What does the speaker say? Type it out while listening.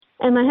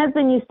And my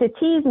husband used to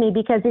tease me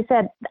because he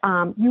said,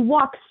 you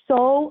walk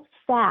so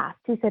fast.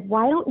 He said,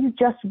 why don't you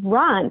just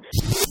run?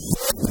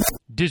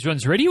 Diz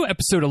Runs Radio,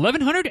 episode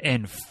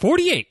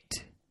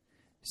 1148,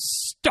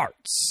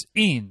 starts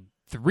in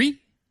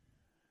 3,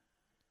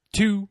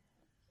 2,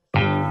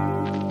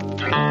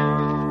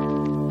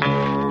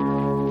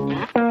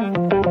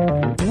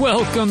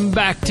 Welcome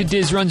back to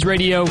Diz Runs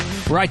Radio,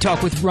 where I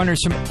talk with runners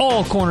from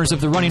all corners of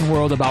the running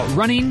world about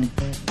running,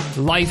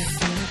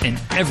 life,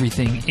 and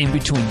everything in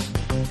between.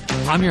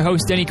 I'm your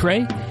host, Denny Cray,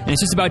 and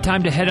it's just about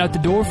time to head out the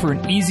door for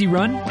an easy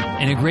run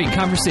and a great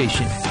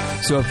conversation.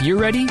 So if you're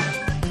ready,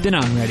 then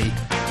I'm ready.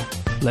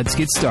 Let's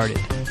get started.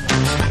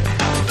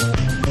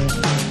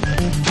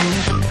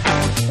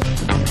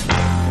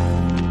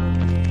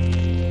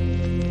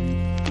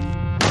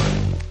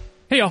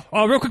 Hey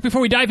y'all, real quick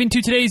before we dive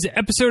into today's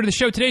episode of the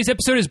show, today's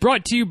episode is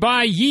brought to you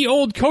by Ye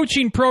Old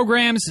Coaching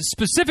Programs,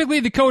 specifically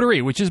the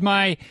Coterie, which is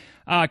my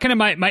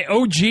my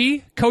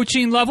OG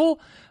coaching level.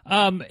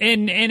 And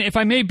if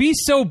I may be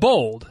so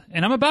bold,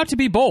 and I'm about to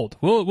be bold,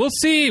 we'll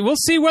see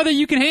whether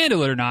you can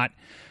handle it or not.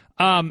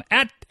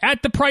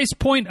 At the price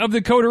point of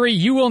the Coterie,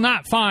 you will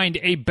not find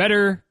a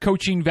better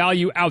coaching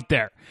value out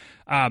there.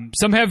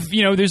 Some have,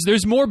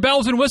 there's more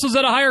bells and whistles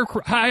at a higher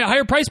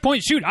price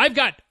point. Shoot, I've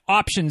got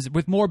options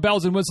with more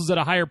bells and whistles at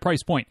a higher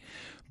price point.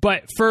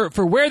 But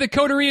for where the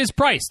Coterie is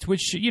priced,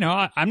 which,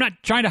 I'm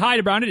not trying to hide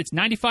about it, it's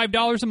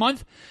 $95 a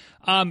month.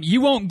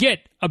 You won't get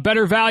a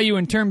better value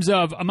in terms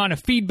of amount of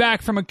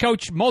feedback from a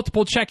coach,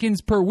 multiple check-ins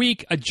per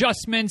week,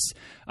 adjustments,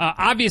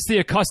 obviously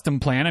a custom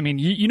plan. I mean,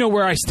 you know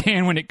where I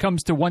stand when it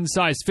comes to one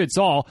size fits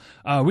all.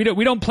 We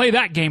don't play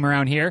that game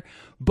around here.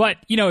 But,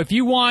 if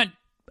you want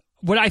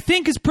what I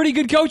think is pretty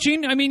good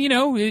coaching, I mean,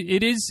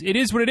 it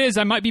is what it is.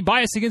 I might be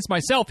biased against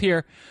myself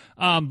here.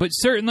 But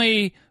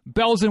certainly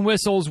bells and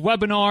whistles,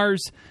 webinars,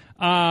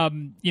 a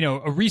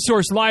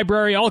resource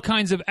library, all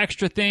kinds of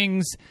extra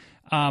things.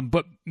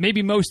 But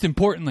maybe most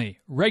importantly,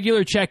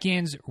 regular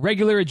check-ins,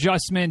 regular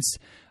adjustments.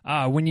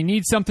 When you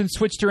need something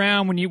switched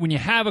around, when you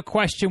have a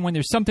question, when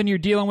there's something you're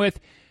dealing with,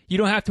 you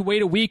don't have to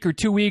wait a week or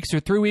 2 weeks or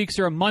 3 weeks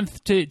or a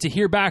month to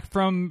hear back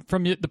from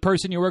the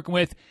person you're working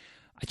with.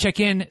 I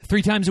check in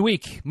 3 times a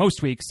week,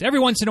 most weeks. Every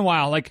once in a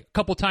while, like a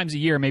couple times a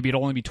year, maybe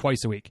it'll only be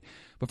twice a week.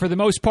 But for the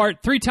most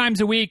part, 3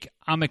 times a week,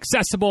 I'm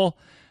accessible.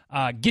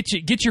 Get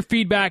your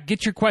feedback,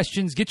 get your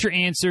questions, get your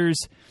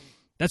answers.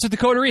 That's what the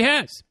Coterie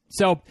has.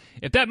 So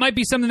if that might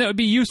be something that would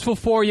be useful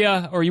for you,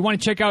 or you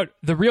want to check out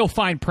the real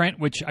fine print,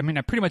 which, I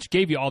pretty much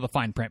gave you all the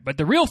fine print, but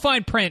the real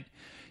fine print,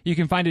 you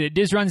can find it at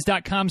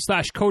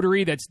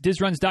dizruns.com/Coterie. That's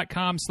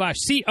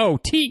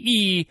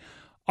dizruns.com/COTERIE.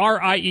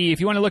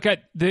 If you want to look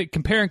at the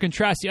compare and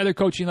contrast the other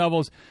coaching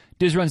levels,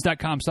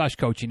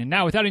 dizruns.com/coaching. And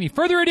now, without any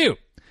further ado,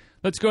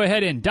 let's go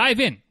ahead and dive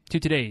in to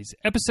today's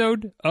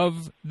episode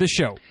of the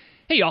show.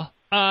 Hey, y'all.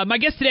 My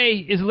guest today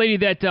is a lady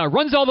that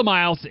runs all the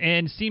miles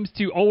and seems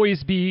to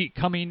always be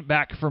coming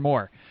back for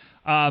more.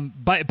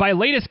 By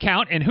latest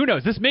count, and who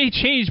knows, this may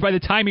change by the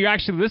time you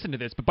actually listen to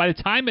this, but by the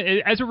time,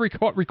 as we're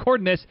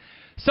recording this,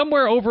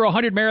 somewhere over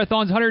 100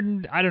 marathons, I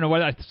don't know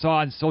what I saw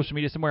on social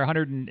media, somewhere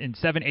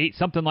 107, 8,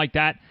 something like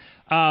that.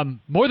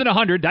 More than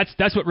 100,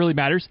 that's what really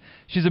matters.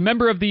 She's a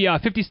member of the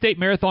 50-state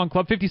marathon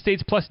club, 50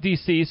 states plus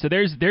DC, so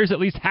there's at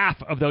least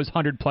half of those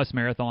 100-plus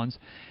marathons.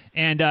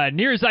 And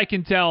near as I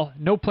can tell,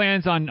 no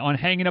plans on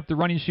hanging up the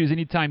running shoes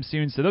anytime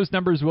soon, so those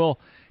numbers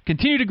will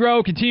continue to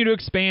grow, continue to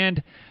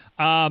expand.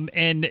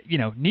 And,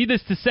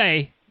 needless to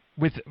say,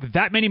 with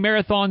that many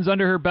marathons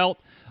under her belt,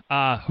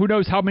 who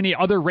knows how many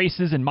other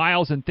races and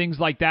miles and things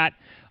like that.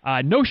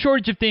 No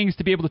shortage of things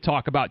to be able to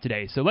talk about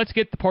today. So let's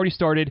get the party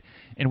started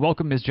and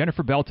welcome Ms.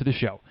 Jennifer Bell to the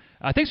show.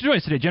 Thanks for joining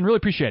us today, Jen. Really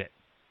appreciate it.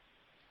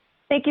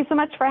 Thank you so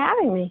much for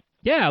having me.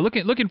 Yeah,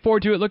 looking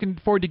forward to it. Looking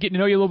forward to getting to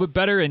know you a little bit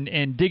better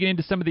and digging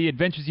into some of the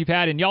adventures you've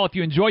had. And y'all, if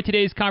you enjoy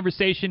today's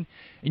conversation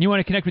and you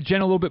want to connect with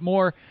Jen a little bit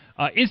more,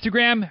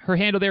 Instagram, her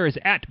handle there is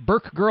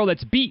 @BerkGirl.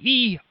 That's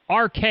BERKGIRL.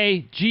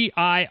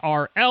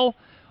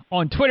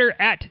 On Twitter,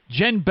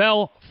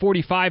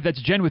 @JenBell45. That's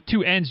Jen with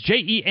 2 N's,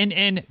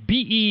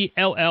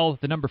 JENNBELL,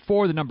 the number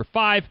 4, the number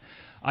 5.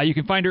 You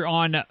can find her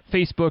on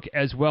Facebook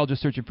as well,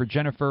 just searching for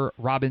Jennifer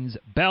Robbins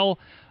Bell.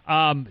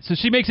 So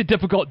she makes it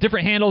difficult.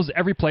 Different handles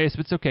every place,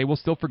 but it's okay. We'll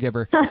still forgive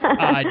her.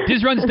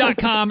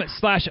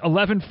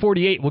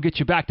 Dizruns.com/1148 will get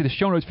you back to the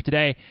show notes for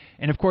today.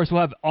 And, of course,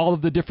 we'll have all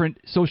of the different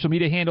social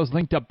media handles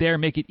linked up there.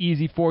 Make it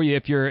easy for you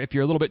if you're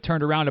a little bit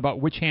turned around about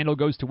which handle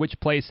goes to which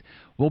place.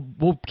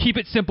 We'll keep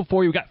it simple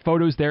for you. We've got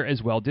photos there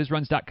as well.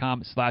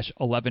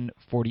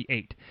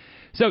 Dizruns.com/1148.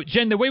 So,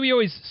 Jen, the way we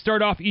always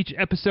start off each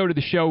episode of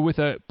the show with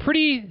a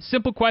pretty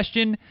simple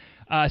question.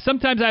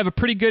 Sometimes I have a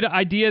pretty good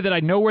idea that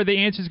I know where the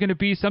answer is going to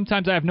be.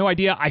 Sometimes I have no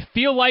idea. I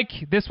feel like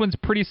this one's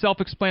pretty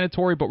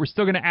self-explanatory, but we're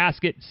still going to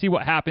ask it, see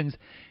what happens.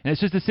 And it's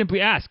just to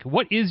simply ask,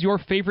 what is your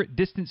favorite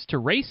distance to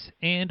race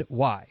and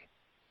why?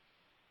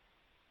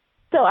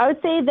 So I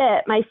would say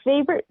that my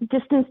favorite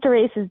distance to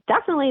race is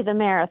definitely the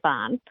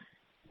marathon.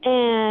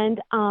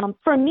 And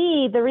for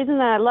me, the reason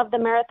that I love the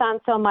marathon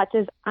so much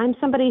is I'm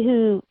somebody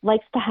who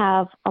likes to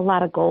have a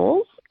lot of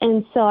goals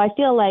And so I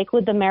feel like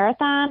with the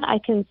marathon, I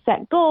can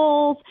set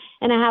goals,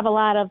 and I have a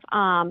lot of,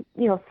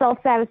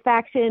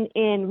 self-satisfaction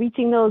in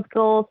reaching those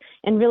goals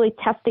and really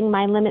testing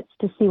my limits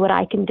to see what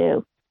I can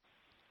do.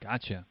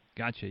 Gotcha.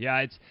 Yeah,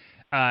 it's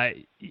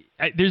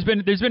there's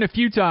been a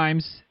few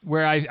times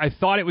where I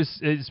thought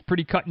it's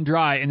pretty cut and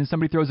dry, and then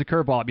somebody throws a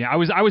curveball at me. I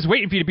was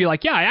waiting for you to be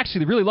like, yeah, I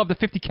actually really love the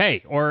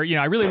 50K, or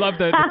I really love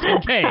the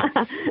 10K.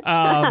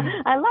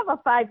 I love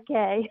a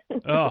 5K.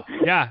 Oh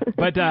yeah,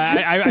 but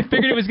I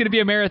figured it was going to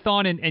be a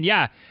marathon, and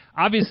yeah,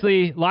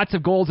 obviously lots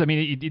of goals. I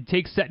mean, it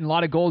takes setting a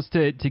lot of goals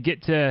to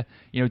get to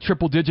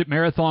triple digit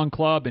marathon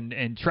club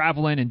and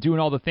traveling and doing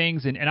all the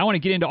things, and I want to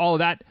get into all of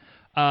that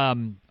a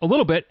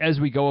little bit as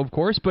we go, of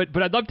course, but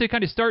I'd love to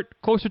kind of start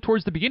closer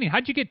towards the beginning.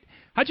 How'd you get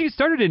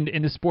started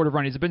in the sport of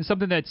running? Has it been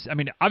something that's, I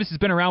mean, obviously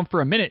it's been around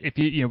for a minute if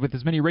you with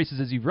as many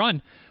races as you've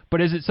run, but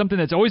is it something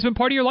that's always been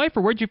part of your life,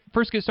 or where'd you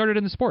first get started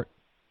in the sport?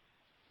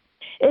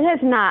 It has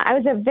not. I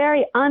was a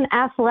very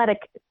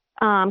unathletic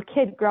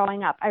kid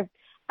growing up.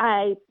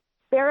 I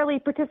barely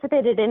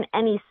participated in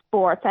any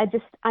sports. I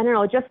don't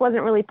know, it just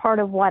wasn't really part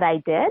of what I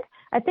did.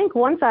 I think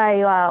once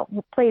I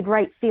played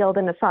right field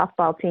in a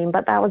softball team,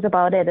 but that was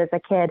about it as a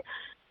kid.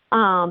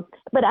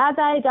 But as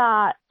I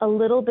got a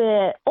little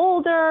bit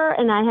older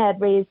and I had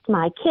raised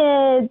my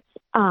kids,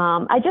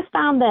 I just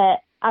found that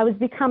I was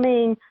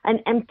becoming an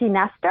empty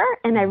nester,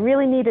 and I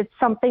really needed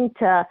something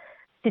to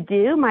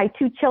do. My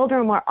 2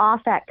 children were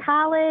off at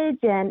college,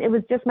 and it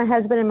was just my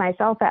husband and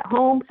myself at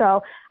home.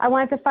 So I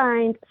wanted to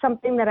find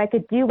something that I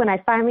could do when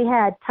I finally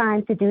had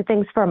time to do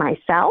things for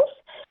myself.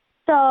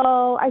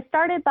 So I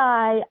started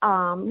by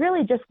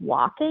really just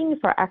walking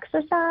for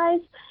exercise.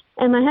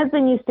 And my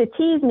husband used to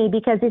tease me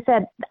because he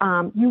said,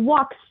 you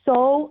walk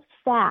so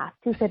fast.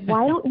 He said,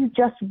 why don't you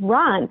just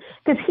run?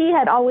 Because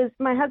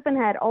my husband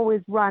had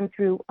always run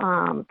through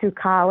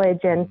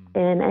college and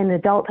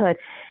adulthood.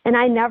 And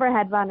I never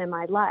had run in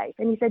my life.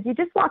 And he said, you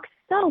just walk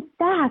so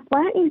fast.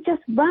 Why don't you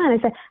just run?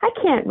 I said, I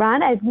can't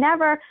run. I've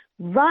never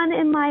run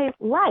in my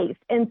life.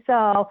 And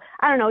so,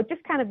 I don't know, it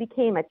just kind of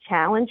became a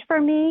challenge for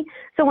me.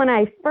 So when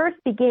I first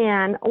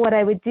began, what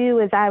I would do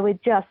is I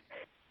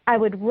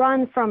would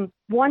run from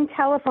one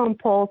telephone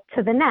pole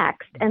to the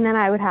next, and then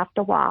I would have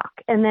to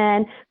walk. And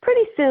then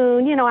pretty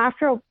soon,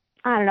 after,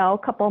 I don't know, a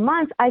couple of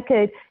months, I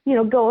could,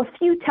 go a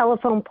few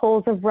telephone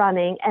poles of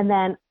running and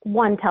then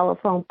one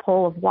telephone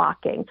pole of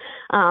walking.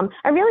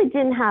 I really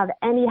didn't have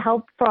any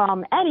help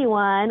from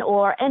anyone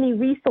or any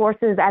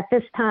resources at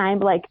this time,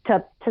 like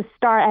to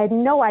start. I had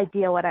no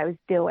idea what I was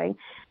doing.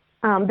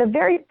 The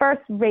very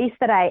first race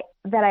that I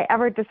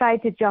ever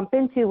decided to jump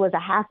into was a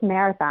half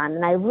marathon,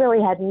 and I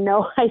really had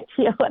no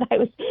idea what I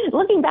was.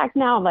 Looking back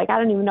now, I'm like, I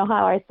don't even know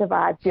how I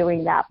survived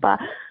doing that. But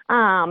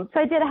so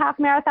I did a half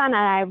marathon, and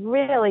I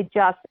really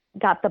just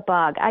got the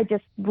bug. I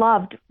just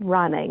loved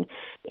running,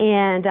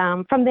 and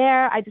from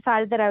there, I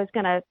decided that I was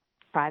going to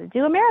try to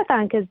do a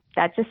marathon because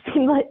that just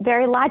seemed like a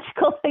very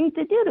logical thing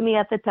to do to me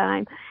at the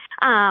time.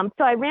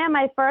 So I ran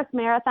my first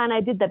marathon.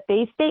 I did the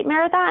Bay State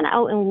Marathon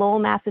out in Lowell,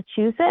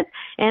 Massachusetts,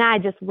 and I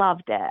just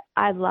loved it.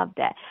 I loved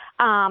it.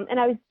 And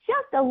I was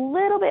just a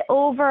little bit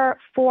over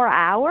 4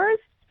 hours,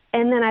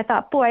 and then I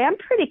thought, boy, I'm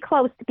pretty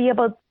close to be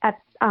able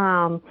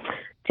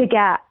to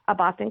get a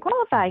Boston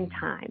qualifying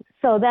time.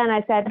 So then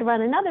I said to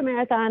run another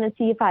marathon and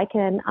see if I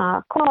can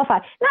qualify,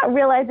 not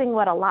realizing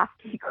what a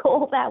lofty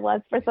goal that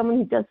was for someone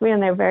who just ran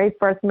their very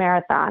first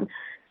marathon.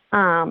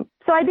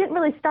 So I didn't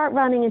really start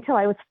running until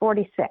I was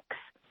 46.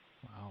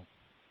 Wow.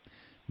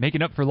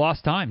 Making up for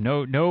lost time.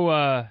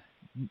 I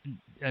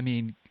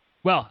mean,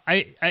 well,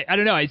 I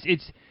don't know.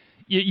 It's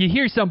you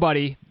hear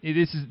somebody,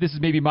 this is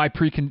maybe my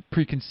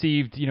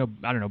preconceived,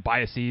 I don't know,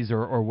 biases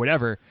or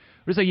whatever.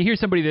 But it's like you hear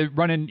somebody that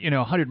running,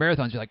 100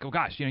 marathons, you're like, oh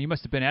gosh, you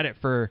must have been at it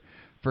for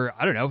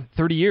I don't know,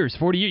 30 years,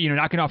 40 years,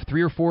 knocking off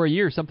 3 or 4 a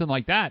year, something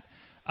like that.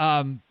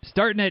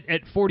 Starting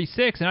at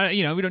 46,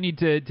 and we don't need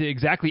to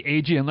exactly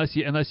age you unless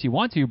you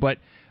want to, but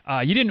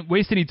you didn't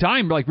waste any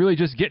time, like really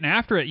just getting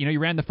after it. You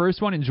ran the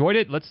first one, enjoyed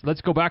it.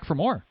 Let's go back for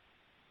more.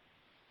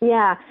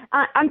 Yeah,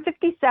 I'm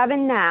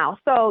 57 now,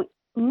 so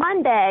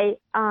Monday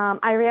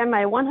I ran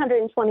my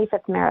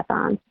 125th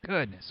marathon.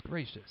 Goodness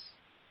gracious.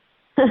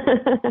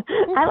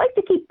 I like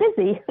to keep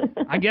busy.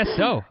 I guess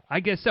so.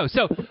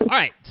 So, all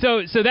right.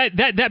 So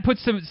that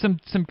puts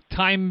some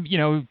time,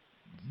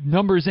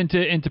 numbers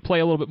into play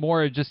a little bit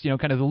more, just,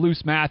 kind of the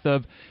loose math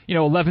of,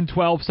 11,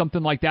 12,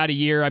 something like that a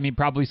year. I mean,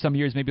 probably some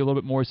years maybe a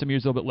little bit more, some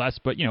years a little bit less,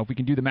 but, if we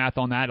can do the math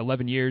on that,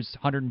 11 years,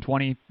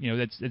 120,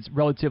 it's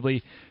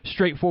relatively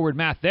straightforward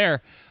math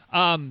there.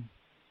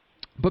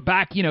 But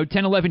back,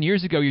 10, 11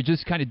 years ago, you're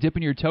just kind of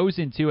dipping your toes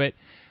into it.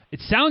 It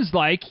sounds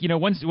like,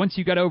 once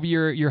you got over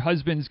your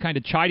husband's kind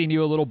of chiding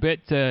you a little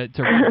bit to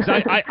run, because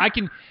I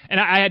can, and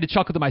I had to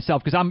chuckle to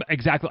myself because I'm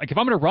exactly like, if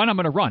I'm going to run, I'm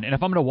going to run, and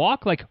if I'm going to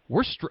walk, like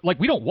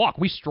we don't walk,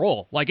 we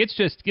stroll, like it's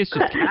just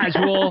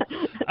casual,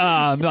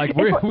 like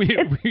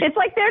it's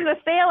like there's a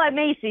sale at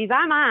Macy's,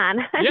 I'm on.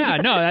 Yeah,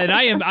 no, and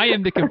I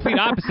am the complete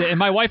opposite, and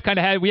my wife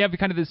we have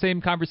kind of the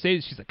same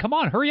conversation. She's like, come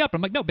on, hurry up.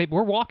 I'm like, no, babe,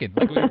 we're walking,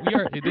 like we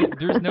are.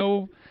 There's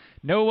no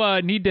no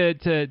need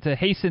to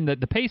hasten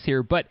the pace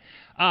here, but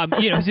so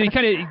he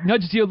kind of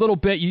nudges you a little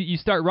bit. You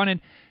start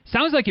running.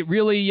 Sounds like it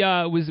really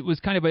was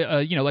kind of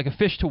a like a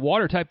fish to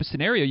water type of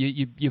scenario.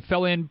 You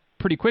fell in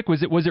pretty quick.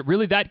 Was it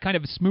really that kind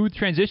of a smooth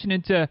transition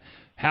into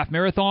half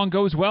marathon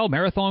goes well,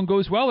 marathon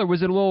goes well, or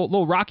was it a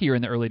little rockier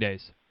in the early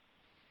days?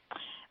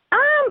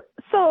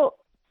 So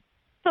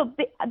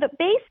the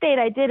Bay State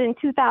I did in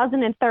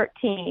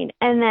 2013,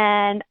 and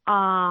then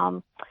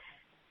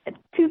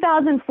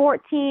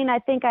 2014 I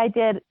think I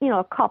did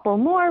a couple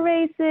more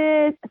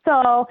races.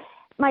 So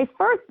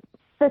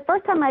the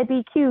first time I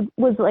BQ'd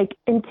was like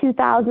in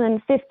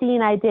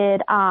 2015. I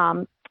did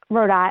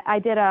I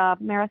did a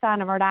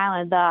marathon in Rhode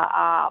Island.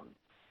 I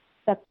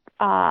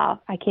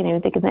can't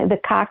even think of the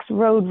Cox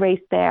Road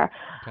race there.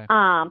 Okay.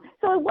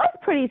 So it was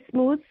pretty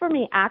smooth for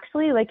me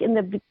actually. Like in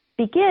the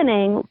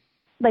beginning,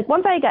 like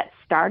once I got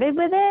started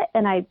with it,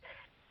 and I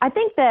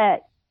think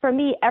that for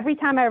me, every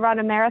time I run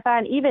a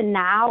marathon, even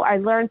now, I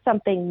learn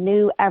something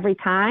new every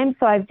time.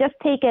 So I've just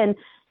taken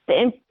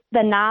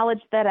the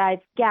knowledge that I've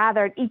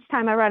gathered each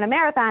time I run a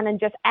marathon and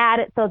just add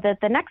it so that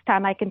the next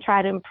time I can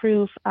try to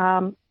improve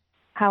how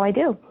I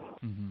do.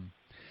 Mm-hmm.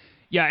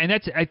 Yeah, and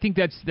I think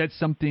that's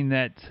something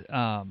that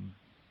I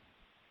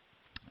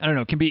don't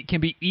know, can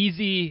be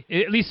easy,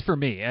 at least for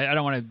me. I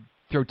don't want to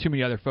throw too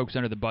many other folks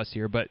under the bus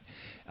here, but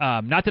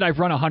not that I've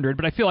run 100,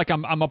 but I feel like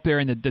I'm up there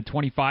in the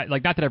 25.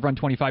 Like, not that I've run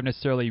 25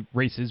 necessarily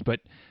races, but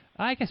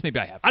I guess maybe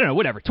I have. I don't know,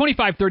 whatever.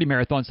 25, 30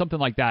 marathons, something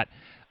like that.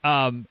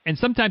 And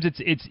sometimes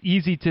it's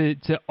easy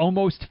to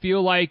almost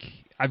feel like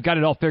I've got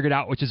it all figured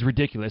out, which is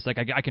ridiculous. Like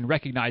I can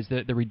recognize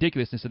the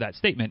ridiculousness of that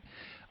statement.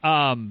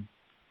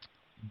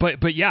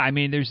 But yeah, I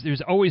mean,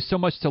 there's always so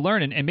much to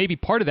learn, and maybe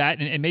part of that,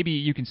 and maybe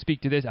you can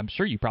speak to this. I'm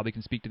sure you probably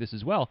can speak to this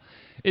as well.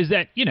 Is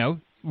that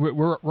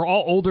we're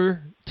all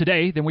older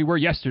today than we were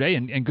yesterday,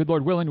 and good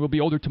Lord willing, we'll be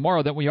older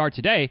tomorrow than we are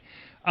today.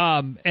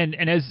 And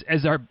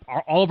as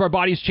all of our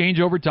bodies change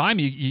over time,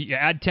 you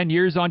add 10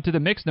 years onto the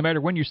mix. No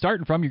matter when you're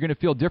starting from, you're going to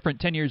feel different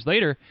 10 years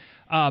later.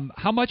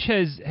 How much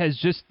has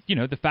just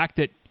the fact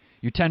that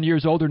you're 10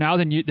 years older now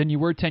than you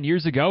were 10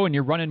 years ago, and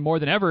you're running more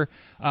than ever.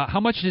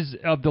 How much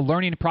of the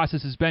learning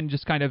process has been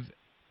just kind of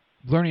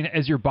learning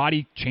as your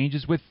body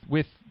changes with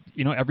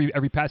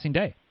every passing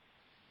day?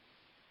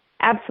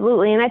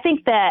 Absolutely, and I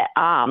think that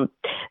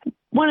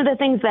one of the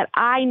things that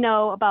I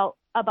know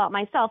about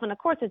myself, and of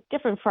course it's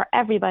different for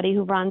everybody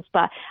who runs,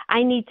 but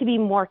I need to be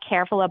more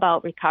careful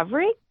about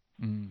recovery.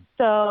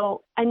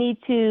 So I need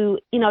to,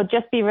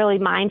 just be really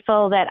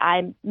mindful that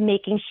I'm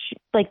making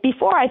like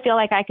before I feel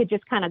like I could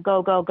just kind of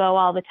go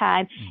all the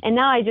time. And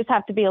now I just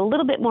have to be a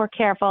little bit more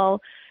careful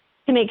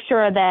to make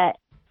sure that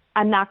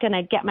I'm not going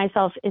to get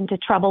myself into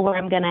trouble where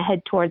I'm going to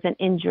head towards an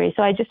injury.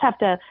 So I just have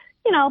to,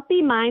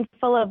 be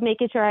mindful of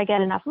making sure I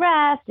get enough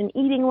rest and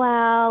eating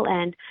well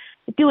and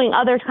doing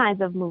other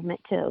kinds of movement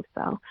too.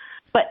 So,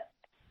 but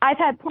I've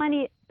had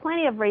plenty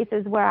of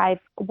races where I've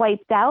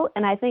wiped out,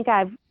 and I think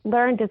I've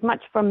learned as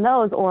much from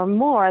those or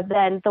more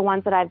than the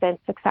ones that I've been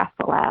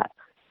successful at.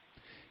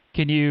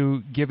 Can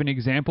you give an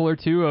example or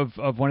two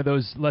of one of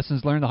those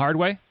lessons learned the hard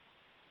way?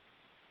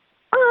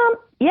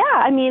 Yeah,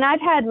 I mean,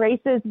 I've had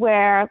races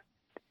where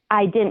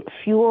I didn't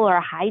fuel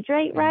or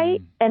hydrate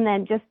right, and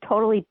then just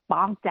totally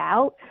bonked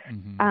out.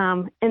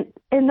 And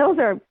those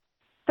are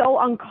so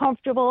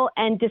uncomfortable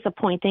and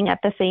disappointing at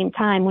the same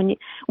time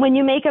when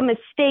you make a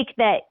mistake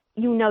that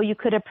you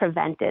could have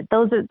prevented.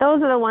 Those are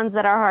the ones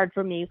that are hard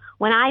for me.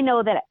 When I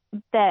know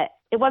that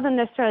it wasn't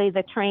necessarily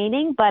the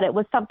training, but it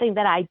was something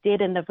that I did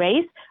in the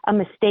race, a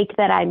mistake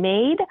that I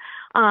made,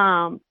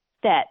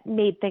 that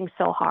made things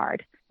so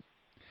hard.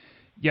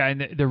 Yeah,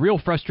 and the real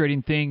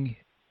frustrating thing,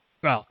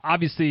 well,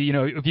 obviously,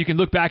 if you can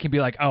look back and be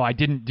like, oh, I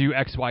didn't do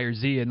X, Y, or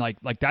Z, and like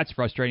that's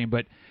frustrating.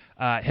 But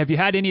have you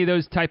had any of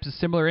those types of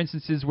similar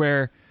instances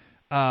where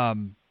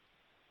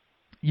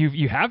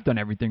you have done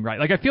everything right?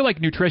 Like, I feel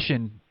like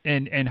nutrition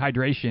and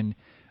hydration,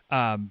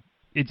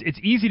 it's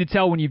easy to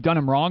tell when you've done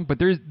them wrong, but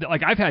there's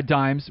like I've had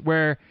times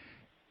where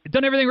I've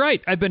done everything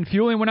right. I've been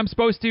fueling when I'm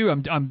supposed to.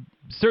 I'm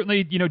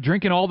certainly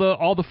drinking all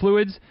the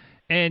fluids,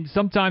 and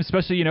sometimes,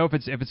 especially if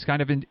it's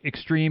kind of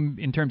extreme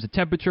in terms of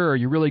temperature, or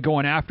you're really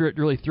going after it,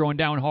 really throwing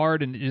down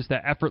hard, and just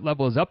that effort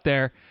level is up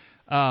there.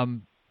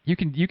 You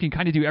can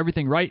kind of do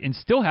everything right and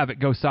still have it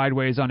go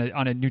sideways on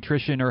a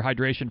nutrition or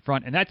hydration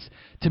front, and that's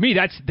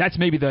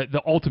maybe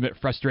the ultimate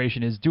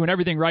frustration, is doing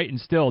everything right and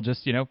still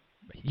just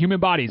human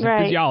bodies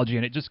and physiology,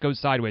 and it just goes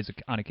sideways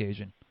on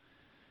occasion.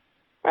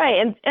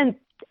 Right,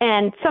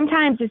 and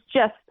sometimes it's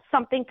just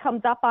something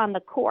comes up on the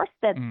course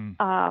that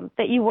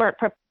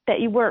that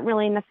you weren't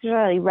really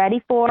necessarily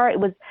ready for. It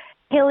was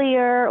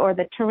hillier, or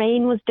the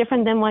terrain was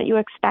different than what you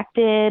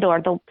expected,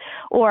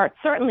 or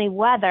certainly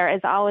weather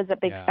is always a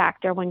big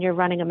factor when you're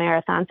running a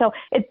marathon. So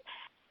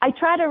I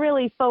try to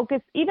really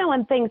focus, even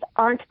when things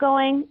aren't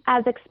going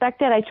as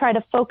expected, I try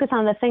to focus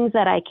on the things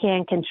that I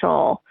can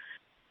control.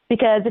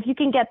 Because if you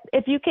can get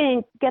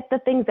the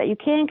things that you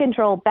can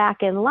control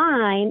back in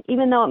line,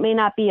 even though it may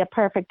not be a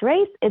perfect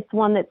race, it's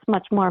one that's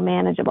much more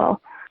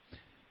manageable.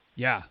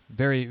 Yeah,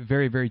 very,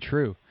 very, very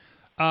true.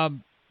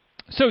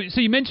 So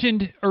you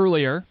mentioned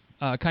earlier,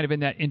 kind of in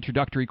that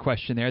introductory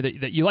question there,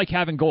 that you like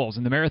having goals,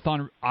 and the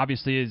marathon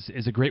obviously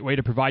is a great way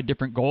to provide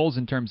different goals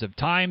in terms of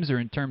times or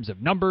in terms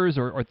of numbers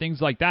or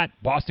things like that.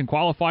 Boston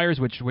qualifiers,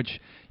 which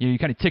you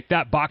kind of tick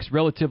that box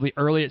relatively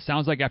early. It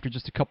sounds like after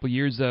just a couple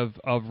years of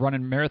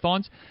running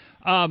marathons.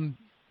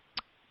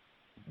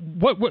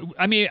 What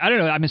I mean, I don't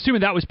know. I'm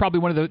assuming that was probably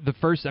one of the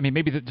first. I mean,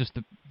 maybe just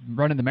the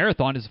running the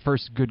marathon is the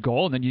first good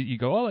goal, and then you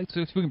go, oh,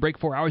 so if we can break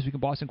 4 hours, we can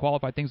Boston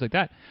qualify, things like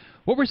that.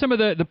 What were some of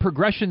the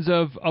progressions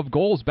of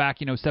goals back,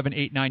 7,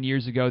 8, 9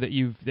 years ago that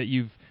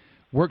you've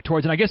worked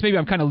towards? And I guess maybe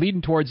I'm kind of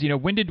leading towards,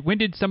 when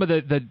did some of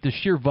the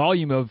sheer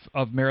volume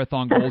of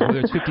marathon goals, whether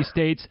it's 50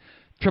 states,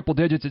 triple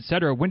digits, et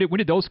cetera, when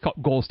did those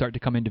goals start to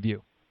come into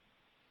view?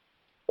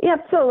 Yeah,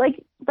 so like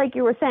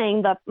you were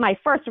saying, my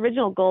first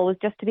original goal was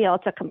just to be able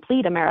to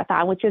complete a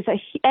marathon, which is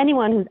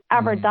anyone who's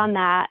ever done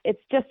that,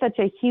 it's just such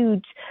a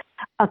huge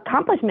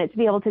accomplishment to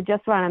be able to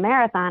just run a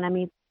marathon. I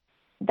mean,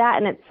 that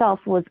in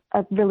itself was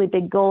a really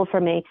big goal for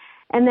me.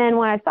 And then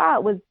when I saw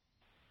it was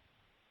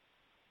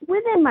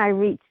within my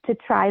reach to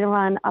try to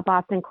run a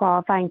Boston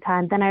qualifying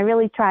time, then I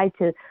really tried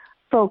to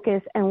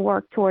focus and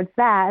work towards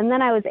that. And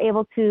then I was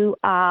able to,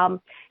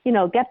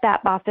 get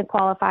that Boston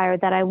qualifier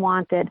that I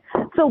wanted.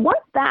 So once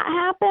that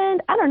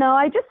happened, I don't know,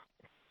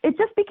 it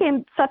just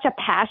became such a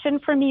passion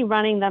for me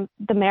running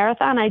the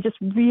marathon. I just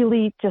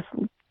really just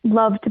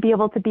love to be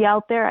able to be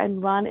out there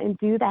and run and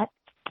do that.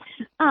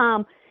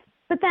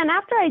 But then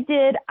after I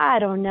did, I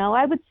don't know,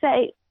 I would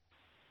say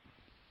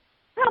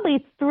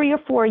probably 3 or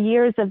 4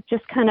 years of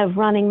just kind of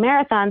running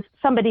marathons,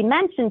 somebody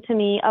mentioned to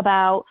me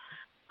about,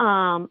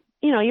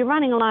 you're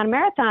running a lot of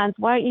marathons.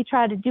 Why don't you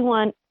try to do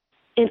one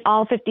in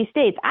all 50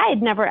 states? I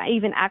had never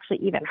even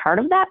heard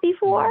of that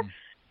before.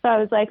 So I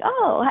was like,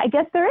 oh, I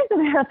guess there is a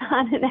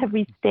marathon in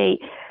every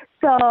state.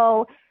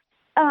 So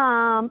then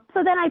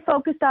I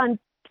focused on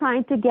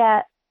trying to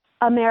get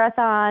a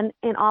marathon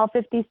in all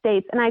 50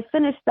 states, and I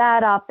finished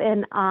that up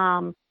in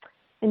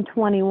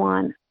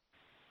 21.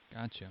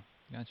 Gotcha.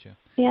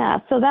 Yeah,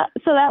 so that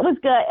was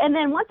good. And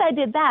then once I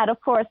did that, of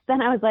course,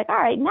 then I was like, all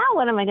right, now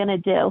what am I going to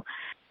do?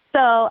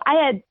 So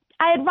I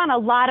had run a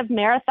lot of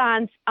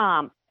marathons,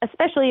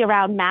 especially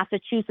around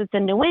Massachusetts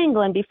and New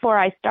England before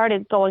I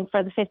started going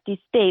for the 50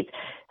 states.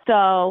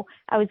 So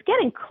I was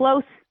getting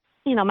close.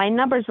 My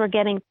numbers were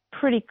getting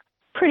pretty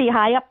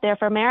high up there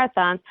for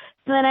marathons.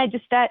 So then I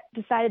just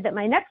decided that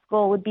my next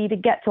goal would be to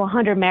get to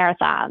 100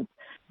 marathons.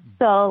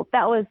 So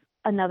that was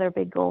another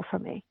big goal for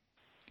me.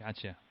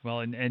 Gotcha.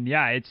 Well, and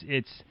yeah,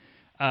 it's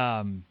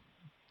I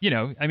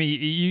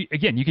mean,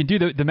 you can do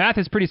the math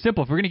is pretty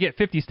simple. If we're going to get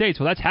 50 states,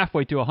 well, that's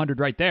halfway to 100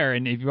 right there.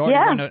 And if you've already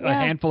run a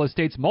handful of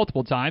states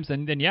multiple times,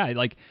 then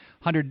like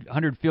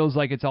 100 feels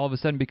like it's all of a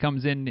sudden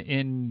becomes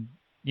in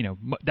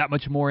that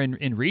much more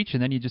in reach,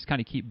 and then you just kind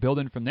of keep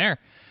building from there.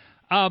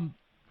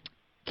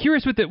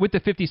 Curious with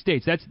the 50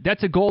 states.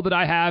 That's a goal that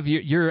I have.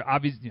 You're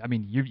obviously, I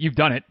mean, you've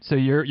done it, so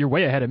you're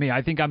way ahead of me.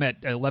 I think I'm at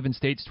 11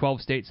 states, 12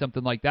 states,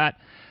 something like that.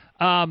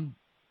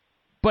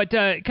 But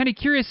kind of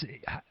curious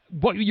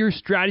what your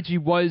strategy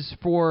was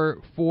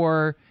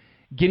for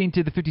getting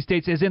to the 50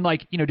 states, as in,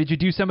 like, did you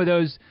do some of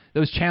those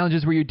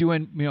challenges where you're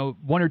doing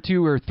 1 or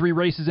 2 or 3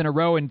 races in a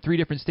row in 3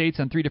 different states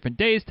on 3 different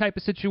days type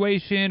of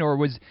situation, or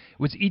was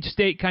each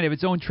state kind of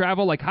its own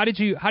travel? Like, how did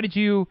you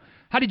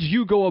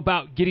go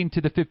about getting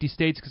to the 50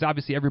 states? Because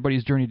obviously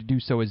everybody's journey to do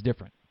so is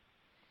different.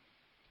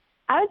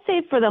 I would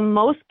say for the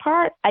most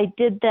part, I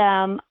did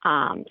them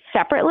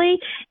separately,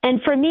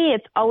 and for me,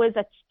 it's always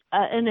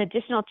an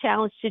additional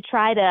challenge to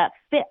try to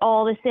fit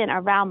all this in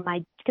around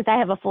because I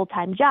have a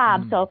full-time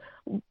job. So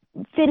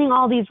fitting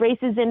all these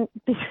races in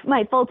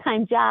my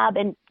full-time job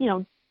and,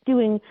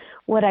 doing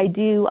what I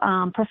do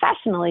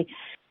professionally.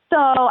 So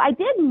I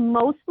did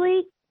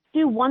mostly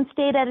do one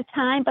state at a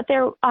time, but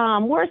there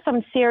were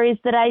some series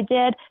that I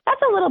did.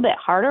 That's a little bit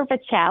harder of a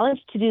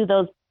challenge to do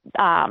those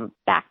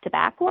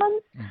back-to-back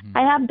ones.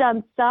 I have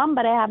done some,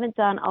 but I haven't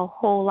done a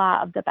whole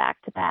lot of the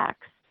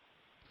back-to-backs.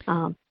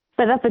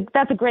 But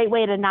that's a great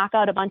way to knock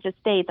out a bunch of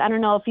states. I don't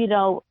know if you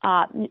know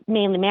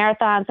mainly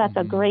marathons. That's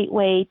a great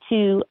way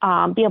to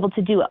be able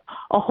to do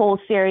a whole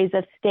series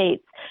of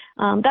states.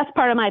 That's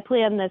part of my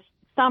plan this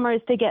summer,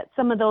 is to get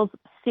some of those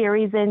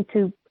series in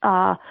to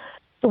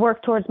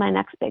work towards my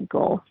next big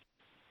goal.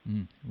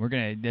 We're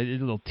gonna a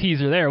little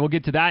teaser there. We'll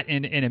get to that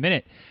in a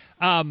minute.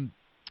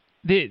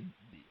 The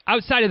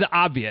outside of the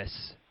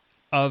obvious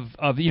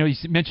of you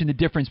mentioned the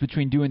difference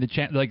between doing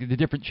the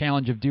different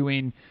challenge of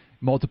doing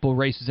multiple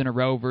races in a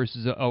row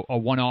versus a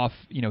one-off,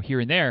 here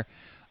and there.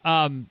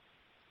 So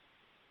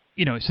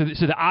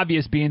the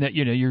obvious being that,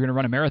 you're going to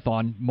run a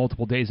marathon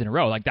multiple days in a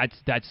row. Like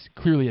that's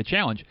clearly a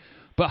challenge.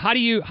 But how do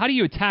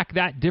you attack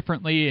that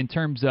differently in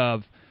terms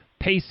of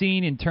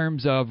pacing, in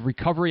terms of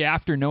recovery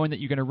after knowing that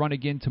you're going to run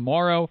again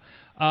tomorrow?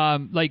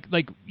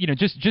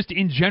 Just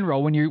in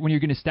general, when you're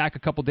going to stack a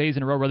couple days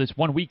in a row, whether it's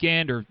one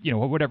weekend or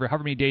however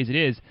many days it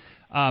is,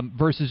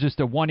 versus just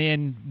a one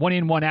in,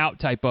 one out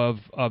type of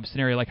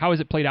scenario. Like, how has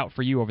it played out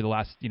for you over the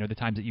last the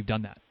times that you've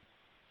done that?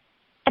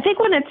 I think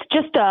when it's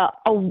just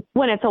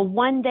when it's a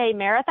 1-day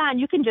marathon,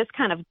 you can just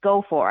kind of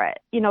go for it.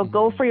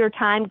 Go for your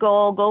time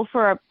goal, go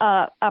for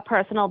a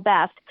personal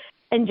best,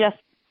 and just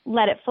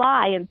let it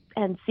fly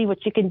and see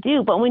what you can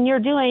do. But when you're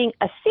doing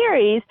a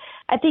series,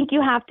 I think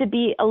you have to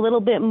be a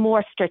little bit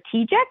more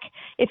strategic.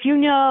 If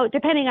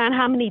depending on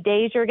how many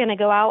days you're going to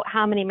go out,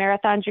 how many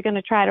marathons you're going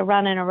to try to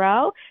run in a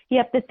row, you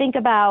have to think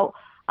about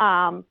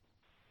a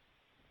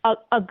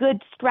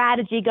good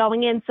strategy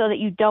going in so that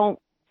you don't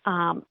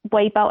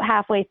wipe out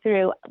halfway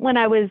through. When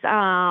I was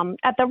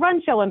at the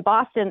run show in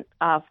Boston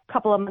a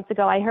couple of months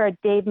ago, I heard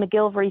Dave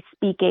McGilvery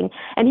speaking,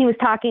 and he was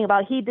talking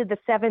about he did the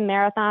 7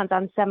 marathons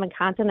on 7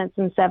 continents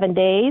in 7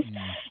 days.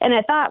 And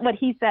I thought what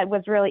he said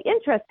was really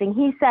interesting.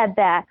 He said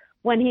that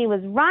when he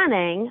was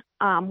running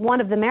one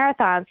of the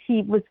marathons,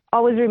 he was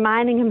always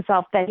reminding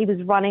himself that he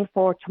was running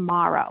for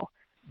tomorrow.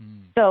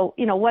 So,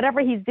 whatever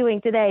he's doing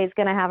today is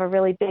going to have a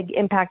really big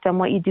impact on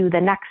what you do the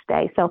next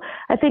day. So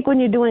I think when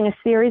you're doing a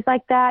series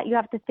like that, you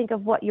have to think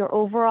of what your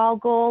overall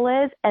goal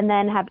is and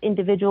then have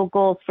individual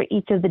goals for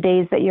each of the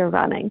days that you're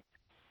running.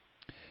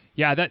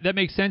 Yeah, that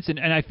makes sense.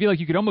 And I feel like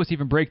you could almost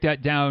even break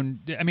that down.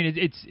 I mean,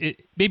 it's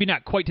maybe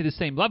not quite to the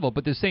same level,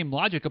 but the same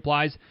logic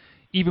applies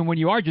even when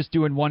you are just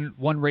doing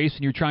one race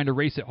and you're trying to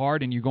race it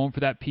hard and you're going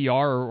for that PR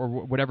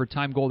or whatever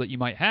time goal that you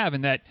might have,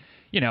 and that,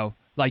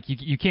 like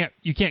you can't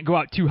go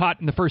out too hot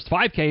in the first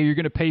 5K. You're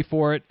going to pay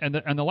for it and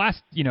the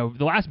last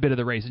bit of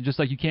the race. And just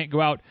like you can't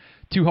go out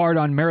too hard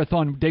on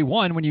marathon day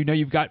 1 when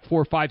you've got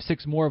 4, 5,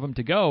 6 more of them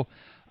to go.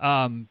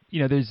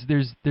 There's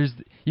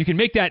you can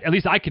make that, at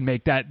least I can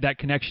make that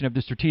connection of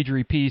the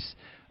strategery piece.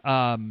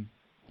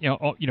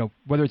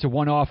 Whether it's a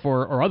one-off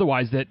or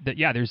otherwise, that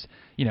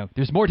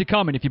there's more to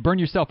come. And if you burn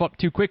yourself up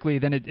too quickly,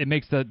 then it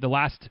makes the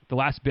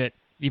last bit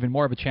even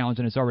more of a challenge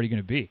than it's already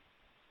going to be.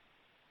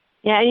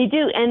 Yeah, and you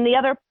do. And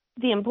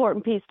the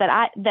important piece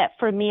that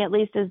for me at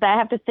least is that I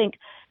have to think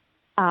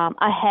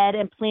ahead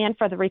and plan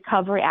for the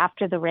recovery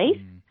after the race,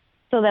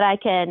 so that I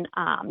can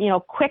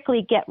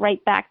quickly get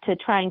right back to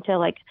trying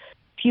to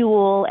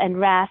fuel and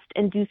rest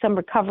and do some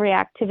recovery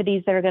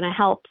activities that are going to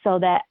help so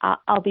that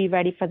I'll be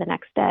ready for the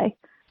next day.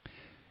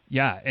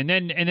 Yeah, and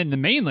then the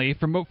mainly,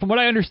 from what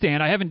I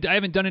understand, I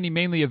haven't done any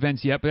mainly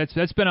events yet, but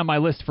that's been on my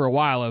list for a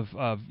while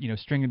of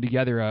stringing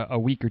together a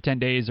week or 10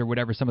 days or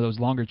whatever, some of those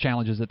longer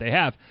challenges that they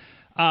have.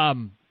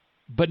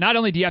 But not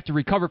only do you have to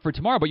recover for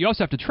tomorrow, but you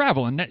also have to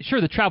travel. And sure,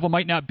 the travel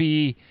might not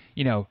be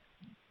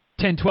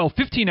 10, 12,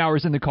 15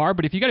 hours in the car,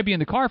 but if you got to be in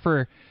the car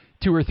for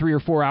 2 or 3 or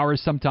 4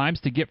 hours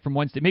sometimes to get from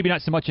one state, maybe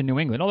not so much in New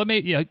England, although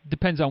it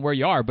depends on where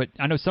you are. But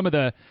I know some of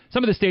the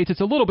states it's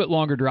a little bit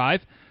longer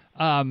drive.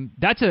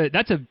 That's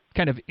a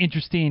kind of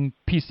interesting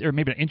piece, or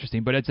maybe not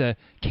interesting, but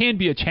can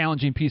be a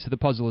challenging piece of the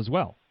puzzle as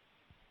well.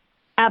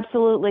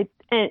 Absolutely.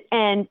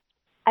 And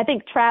I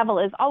think travel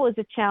is always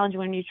a challenge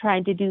when you're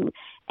trying to do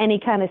any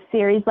kind of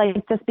series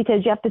like this,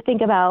 because you have to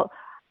think about,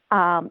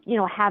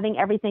 having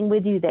everything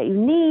with you that you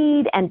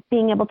need and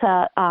being able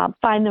to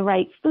find the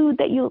right food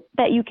that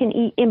you can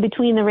eat in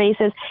between the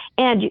races.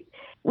 And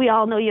we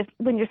all know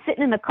when you're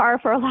sitting in the car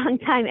for a long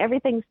time,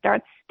 everything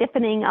starts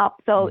stiffening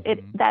up. So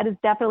that is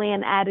definitely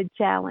an added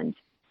challenge.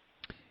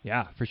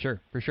 Yeah, for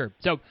sure.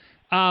 So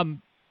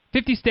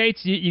 50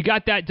 states, you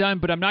got that done,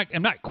 but I'm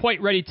not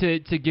quite ready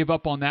to give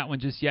up on that one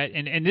just yet.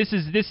 And this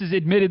is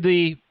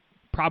admittedly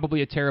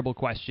probably a terrible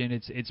question.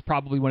 It's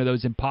probably one of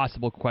those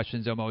impossible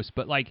questions almost.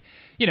 But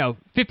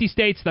 50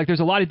 states,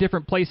 there's a lot of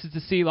different places to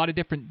see, a lot of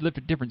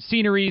different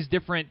sceneries,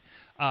 different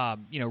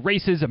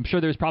races. I'm sure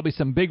there's probably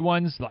some big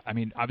ones. I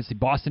mean, obviously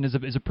Boston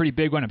is a pretty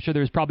big one. I'm sure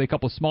there's probably a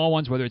couple small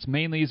ones, whether it's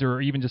mainlies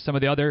or even just some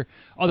of the other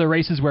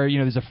races where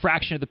there's a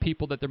fraction of the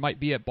people that there might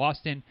be at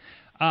Boston.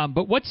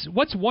 But what's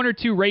 1 or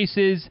 2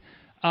 races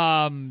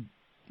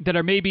that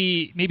are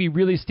maybe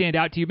really stand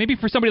out to you? Maybe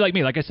for somebody like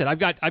me, like I said, I've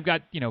got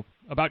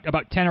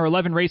about 10 or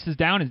 11 races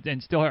down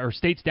and still, or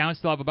states down,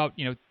 still have about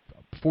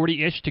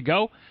 40-ish to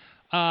go.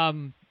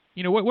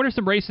 What are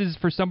some races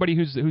for somebody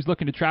who's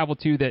looking to travel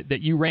to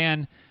that you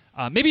ran?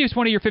 Maybe it's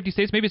one of your 50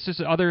 states. Maybe it's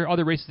just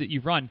other races that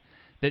you've run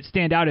that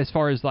stand out as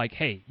far as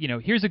hey,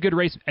 here's a good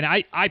race. And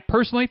I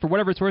personally, for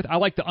whatever it's worth, I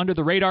like the under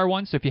the radar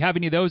ones. So if you have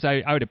any of those,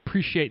 I would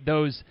appreciate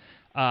those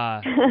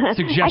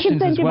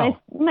suggestions as well.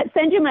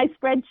 Send you my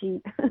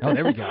spreadsheet. Oh,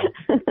 there we go.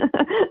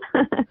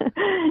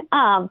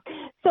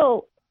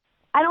 So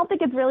I don't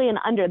think it's really an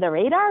under the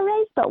radar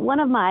race, but one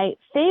of my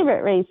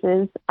favorite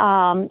races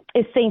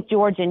is St.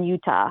 George in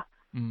Utah.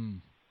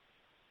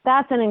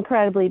 That's an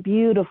incredibly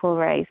beautiful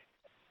race.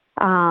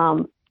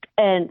 And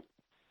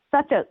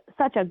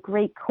such a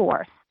great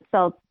course.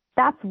 So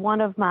that's one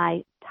of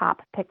my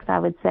top picks, I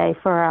would say,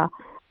 for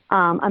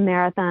a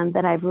marathon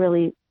that I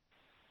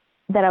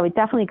would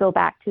definitely go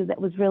back to.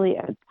 That was really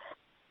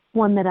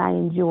one that I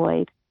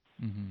enjoyed.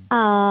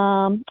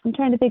 I'm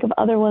trying to think of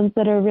other ones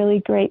that are really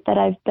great that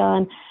I've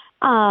done.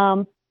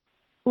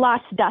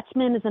 Lost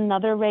Dutchman is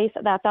another race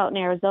that's out in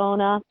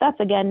Arizona. That's,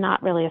 again,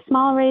 not really a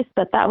small race,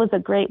 but that was a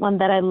great one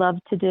that I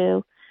loved to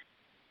do.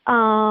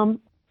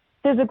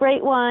 There's a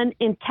great one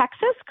in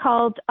Texas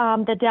called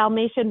the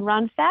Dalmatian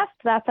Run Fest.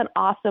 That's an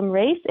awesome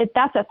race.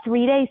 That's a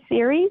 3-day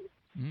series.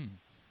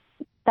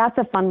 That's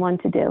a fun one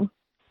to do.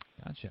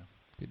 Gotcha.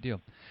 Good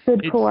deal.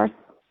 Good course.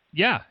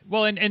 Yeah.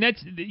 Well, and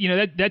that's,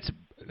 that's,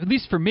 at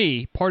least for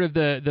me, part of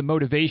the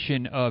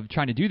motivation of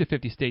trying to do the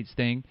 50 states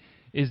thing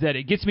is that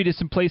it gets me to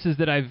some places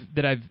that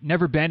I've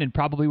never been and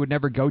probably would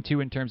never go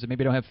to in terms of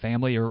maybe I don't have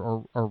family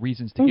or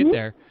reasons to get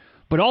there.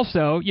 But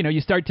also,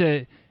 you start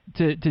to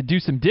do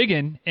some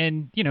digging,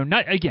 and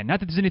not that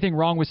there's anything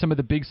wrong with some of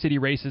the big city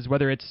races,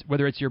 whether it's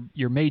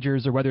your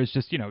majors or whether it's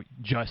just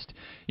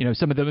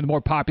some of the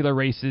more popular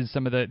races,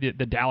 some of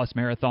the Dallas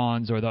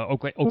marathons or the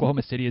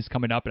Oklahoma City is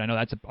coming up, and I know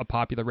that's a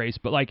popular race.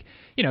 But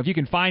if you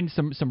can find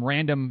some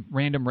random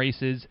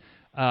races,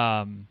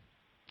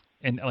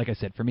 and like I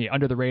said, for me,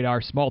 under the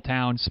radar, small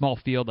town, small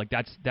field,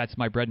 that's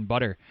my bread and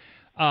butter.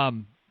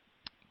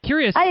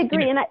 Curious. I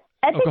agree, and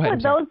I think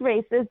with those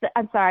races,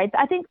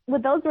 I think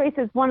with those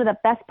races, one of the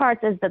best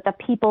parts is that the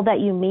people that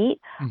you meet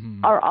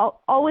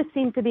always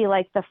seem to be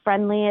like the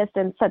friendliest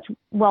and such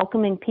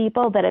welcoming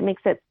people that it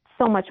makes it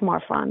so much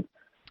more fun.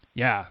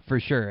 Yeah, for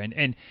sure. And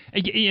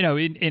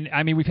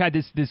I mean, we've had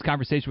this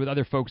conversation with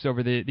other folks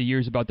over the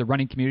years about the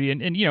running community,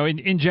 and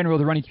in general,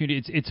 the running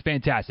community, it's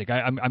fantastic.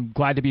 I'm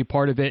glad to be a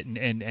part of it,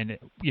 and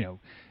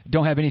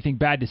don't have anything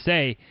bad to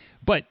say.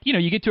 But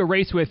you get to a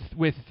race with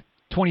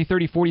 20,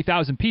 30,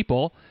 40,000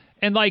 people,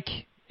 and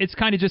it's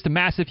kind of just a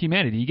massive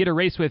humanity. You get a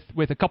race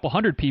with a couple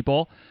hundred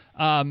people,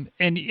 and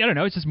I don't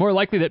know, it's just more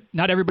likely that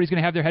not everybody's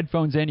going to have their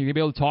headphones in. You're going to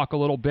be able to talk a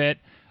little bit,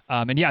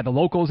 and yeah, the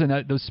locals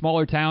in those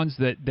smaller towns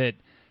that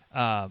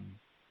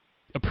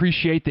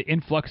appreciate the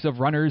influx of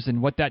runners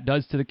and what that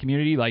does to the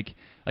community.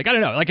 I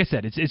don't know. Like I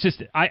said, it's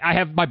just I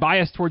have my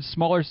bias towards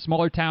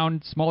smaller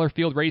town, smaller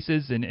field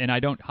races, and I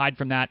don't hide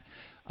from that.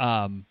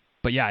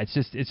 But yeah, it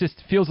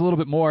just feels a little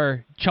bit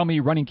more chummy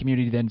running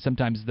community than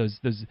sometimes those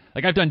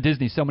I've done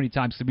Disney so many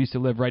times because we used to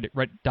live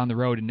right down the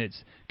road, and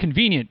it's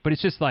convenient, but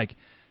it's just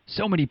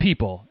so many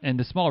people, and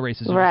the small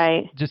races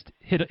just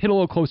hit a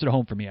little closer to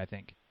home for me, I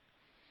think.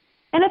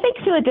 And I think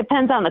too, it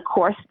depends on the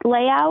course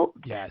layout.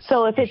 Yes.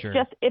 So if it's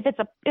if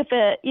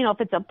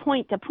it's a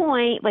point to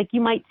point,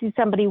 you might see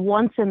somebody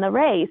once in the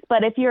race.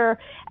 But if you're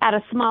at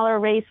a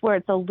smaller race where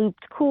it's a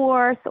looped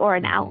course or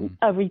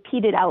a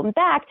repeated out and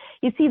back,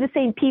 you see the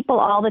same people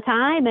all the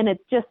time, and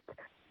it's just,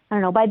 I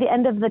don't know, by the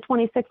end of the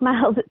 26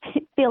 miles,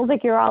 it feels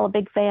like you're all a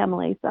big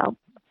family. So.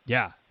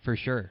 Yeah, for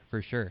sure.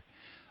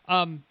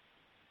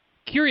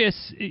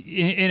 Curious,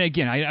 and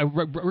again,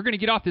 we're going to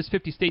get off this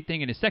 50 state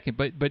thing in a second,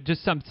 but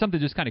just something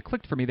just kind of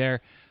clicked for me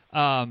there,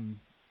 and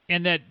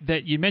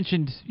that you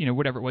mentioned,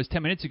 whatever it was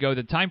 10 minutes ago,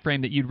 the time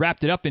frame that you'd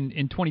wrapped it up in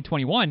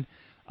 2021,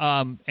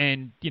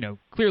 and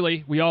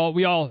clearly we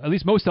all at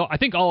least I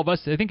think all of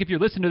us, I think if you're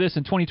listening to this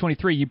in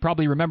 2023, you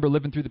probably remember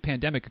living through the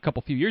pandemic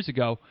a few years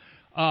ago.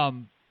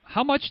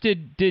 How much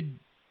did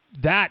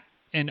that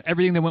and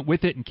everything that went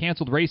with it, and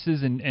canceled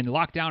races and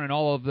lockdown and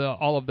all of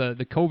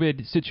the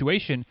COVID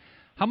situation,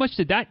 how much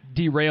did that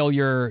derail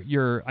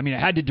your? I mean, it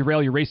had to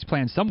derail your race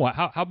plan somewhat.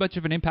 How much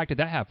of an impact did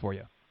that have for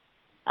you?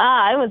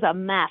 It was a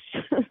mess.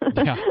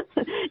 Yeah.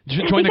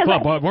 Join the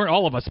club. Weren't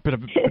all of us a bit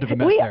of a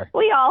mess there?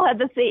 We all had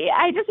to see.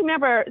 I just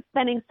remember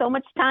spending so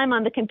much time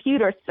on the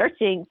computer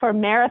searching for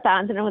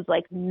marathons, and it was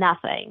like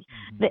nothing.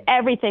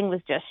 Everything was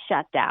just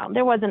shut down.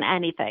 There wasn't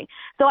anything.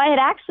 So I had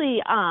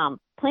actually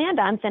planned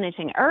on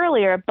finishing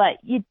earlier, but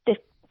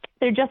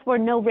there just were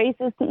no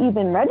races to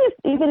even register.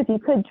 Even if you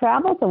could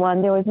travel to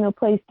one, there was no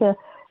place to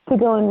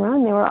go and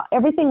run.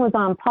 Everything was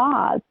on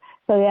pause.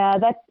 So yeah,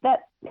 that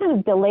kind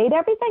of delayed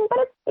everything, but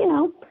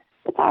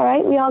it's all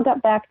right. We all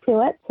got back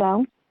to it.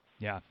 So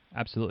yeah,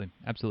 absolutely.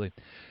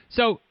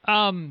 So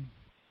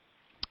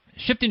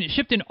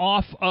shifting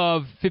off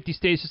of 50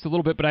 states just a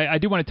little bit, but I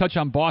do want to touch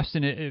on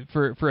Boston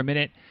for a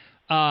minute.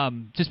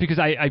 Just because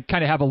I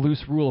kind of have a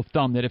loose rule of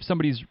thumb that if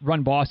somebody's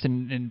run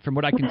Boston, and from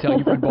what I can tell,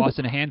 you've run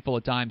Boston a handful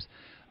of times,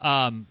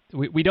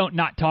 we don't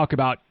not talk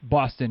about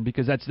Boston,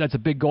 because that's a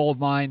big goal of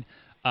mine.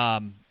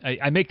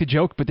 I make the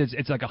joke, but it's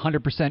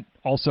 100%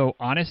 also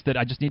honest that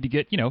I just need to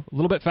get, a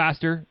little bit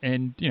faster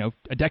and,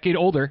 a decade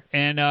older.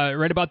 And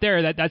right about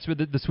there, that's where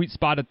the sweet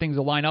spot of things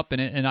will line up,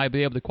 and I'll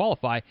be able to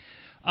qualify.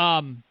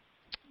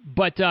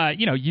 But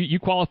you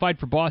qualified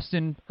for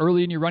Boston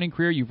early in your running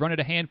career. You've run it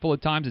a handful of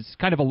times. It's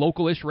kind of a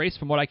local-ish race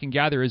from what I can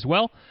gather as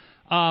well.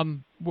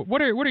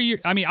 What are your?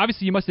 I mean,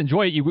 obviously you must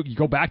enjoy it. You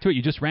go back to it.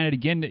 You just ran it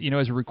again,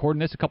 as we're recording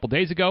this a couple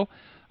days ago.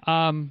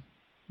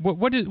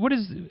 What is?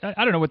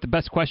 I don't know what the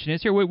best question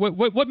is here.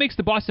 What makes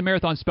the Boston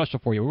Marathon special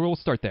for you? We'll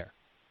start there.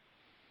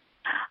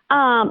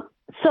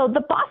 So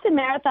the Boston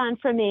Marathon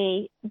for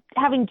me,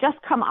 having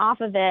just come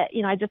off of it,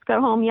 I just got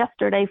home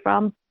yesterday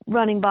from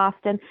running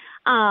Boston.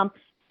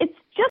 It's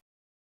just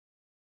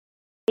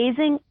an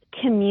amazing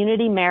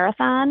community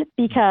marathon,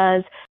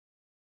 because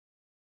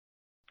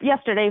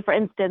yesterday, for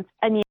instance,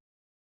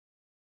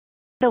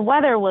 the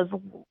weather was,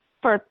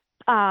 for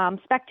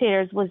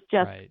spectators, was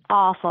just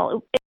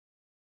awful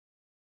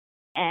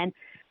and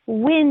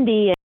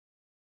windy.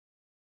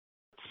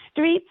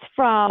 Streets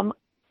from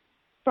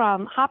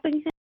from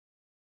Hopkins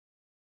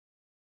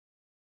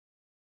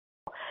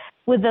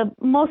with the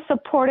most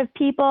supportive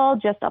people,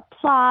 just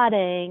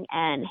applauding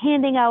and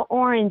handing out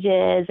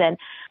oranges. And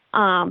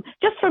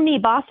just for me,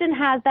 Boston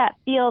has that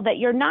feel that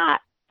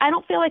I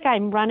don't feel like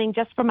I'm running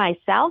just for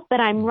myself, but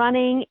I'm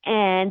running,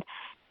 and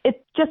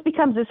it just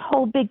becomes this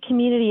whole big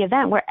community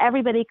event where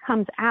everybody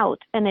comes out,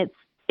 and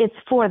it's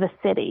for the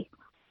city.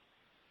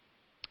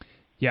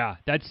 Yeah,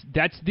 that's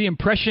the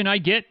impression I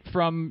get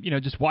from,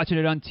 just watching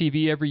it on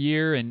TV every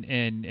year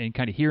and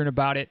kind of hearing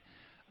about it.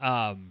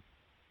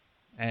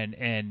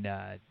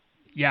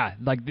 Yeah,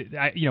 like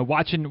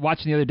watching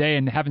the other day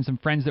and having some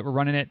friends that were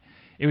running it.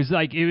 It was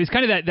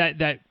kind of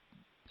that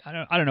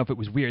I don't know if it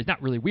was weird. It's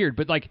not really weird,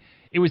 but like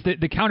it was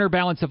the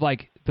counterbalance of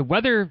like the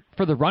weather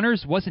for the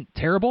runners wasn't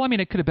terrible. I mean,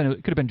 it could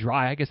have been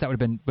dry. I guess that would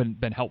have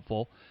been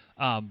helpful.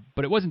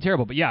 But it wasn't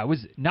terrible. But yeah, it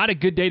was not a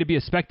good day to be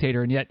a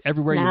spectator, and yet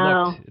everywhere you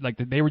looked, like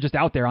they were just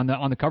out there on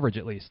the coverage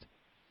at least.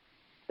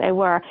 They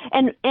were,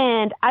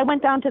 and I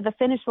went down to the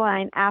finish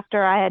line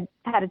after I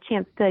had a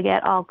chance to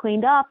get all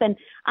cleaned up and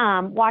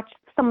watched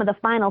some of the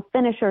final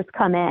finishers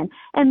come in,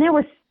 and there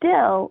was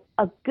still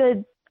a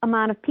good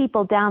amount of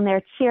people down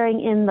there cheering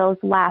in those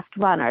last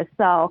runners.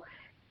 So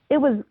it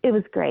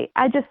was great.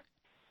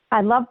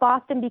 I love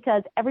Boston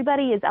because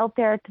everybody is out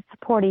there to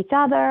support each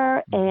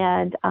other,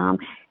 and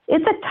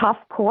it's a tough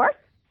course.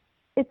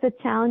 It's a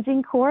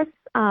challenging course,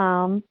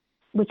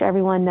 which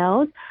everyone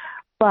knows,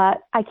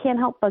 but I can't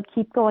help but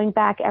keep going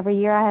back every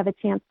year I have a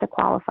chance to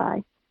qualify.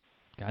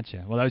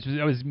 Gotcha. Well, that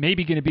was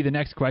maybe going to be the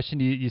next question.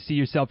 Do you see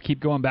yourself keep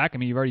going back? I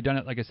mean, you've already done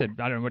it, like I said,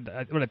 I don't know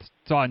what I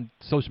saw on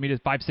social media,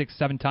 5, 6,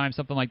 7 times,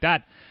 something like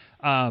that.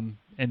 And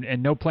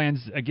no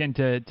plans, again,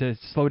 to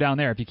slow down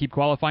there. If you keep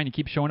qualifying, you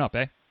keep showing up,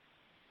 eh?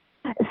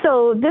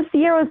 So this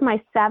year was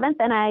my 7th,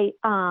 and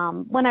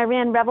when I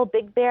ran Revel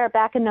Big Bear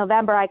back in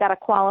November, I got a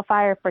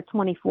qualifier for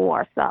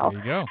 24. So there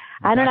you go.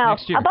 I don't know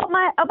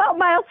about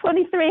mile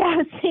 23. I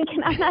was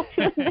thinking I'm not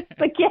doing this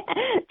again.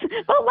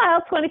 About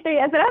mile 23,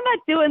 I said I'm not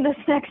doing this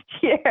next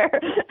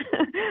year.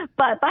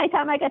 But by the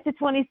time I got to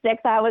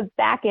 26, I was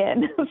back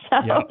in.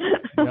 So.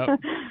 Yep.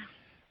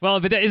 Well,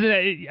 but isn't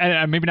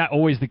it, maybe not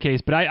always the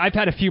case, but I've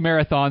had a few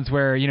marathons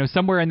where,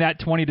 somewhere in that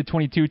 20 to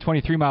 22,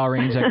 23 mile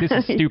range, like this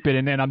is stupid,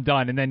 and then I'm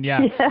done. And then,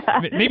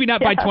 maybe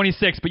not by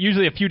 26, but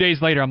usually a few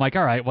days later, I'm like,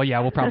 all right, well, yeah,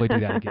 we'll probably do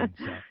that again.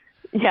 So.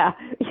 Yeah,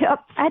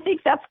 yep. I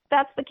think that's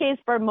the case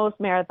for most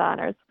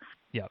marathoners.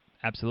 Yep,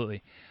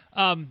 absolutely.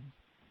 So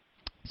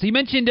you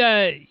mentioned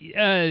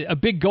a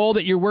big goal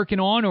that you're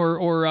working on,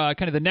 or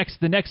kind of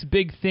the next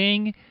big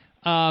thing is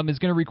going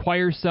to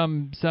require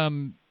some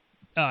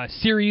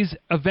series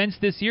events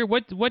this year.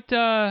 What is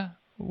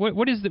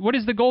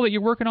the goal that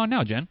you're working on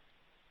now, Jen?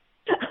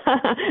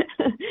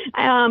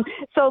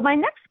 So my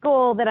next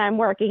goal that I'm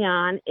working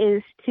on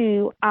is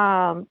to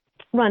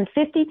run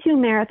 52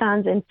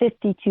 marathons in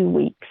 52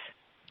 weeks.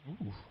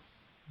 Ooh,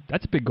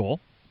 that's a big goal.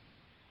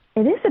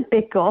 It is a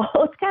big goal.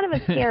 It's kind of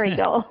a scary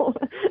goal.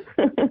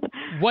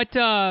 What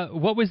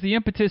was the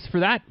impetus for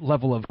that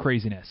level of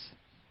craziness?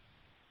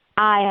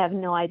 I have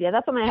no idea.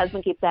 That's what my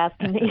husband keeps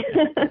asking me.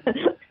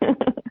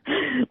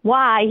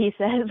 Why, he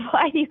says,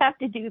 why do you have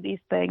to do these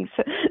things?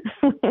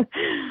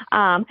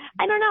 I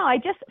don't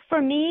know.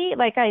 For me,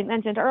 like I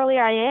mentioned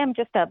earlier, I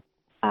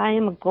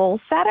am a goal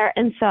setter.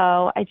 And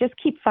so I just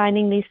keep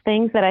finding these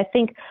things that I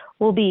think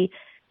will be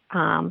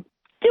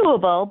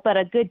doable, but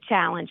a good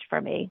challenge for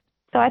me.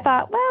 So I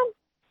thought, well,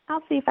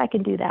 I'll see if I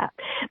can do that.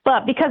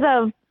 But because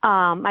of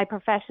my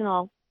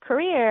professional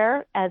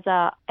career as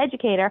a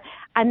educator,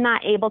 I'm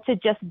not able to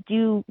just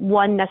do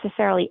one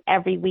necessarily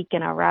every week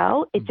in a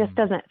row. It just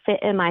doesn't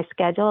fit in my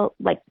schedule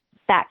like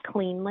that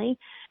cleanly.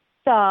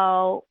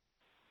 So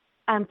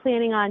I'm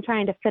planning on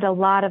trying to fit a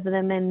lot of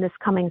them in this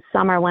coming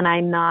summer when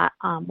I'm not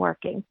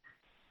working.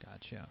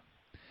 Gotcha.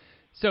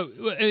 So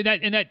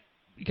that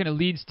kind of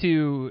leads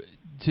to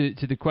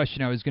the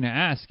question I was going to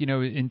ask,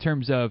 in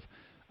terms of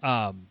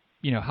how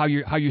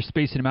you're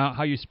spacing them out,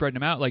 how you're spreading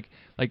them out, like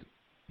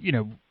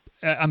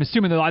I'm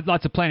assuming that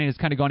lots of planning has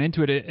kind of gone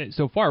into it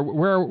so far.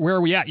 Where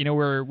are we at?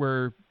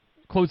 We're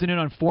closing in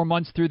on 4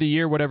 months through the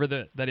year, whatever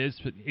that is,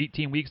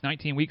 18 weeks,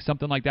 19 weeks,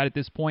 something like that at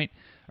this point,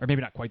 or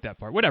maybe not quite that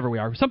far. Whatever we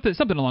are, something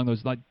along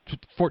those, like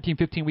 14,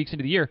 15 weeks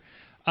into the year.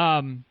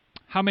 How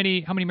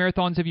many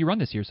marathons have you run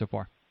this year so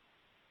far?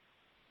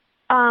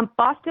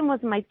 Boston was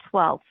my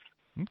 12th.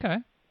 Okay,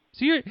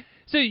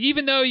 so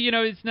even though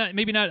it's not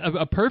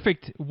a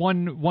perfect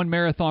one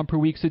marathon per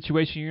week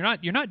situation,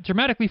 you're not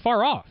dramatically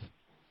far off.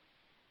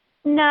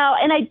 No,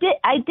 and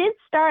I did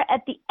start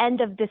at the end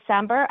of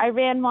December. I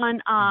ran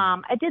one.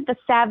 I did the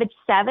Savage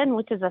 7,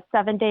 which is a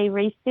 7-day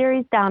race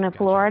series down in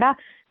Florida.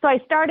 So I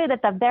started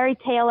at the very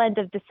tail end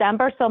of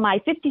December. So my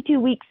 52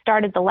 weeks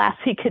started the last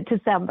week of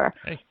December.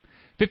 Hey,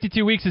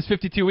 52 weeks is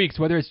 52 weeks,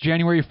 whether it's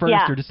January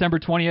 1st or December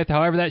 20th,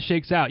 however that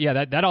shakes out.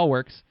 Yeah, that all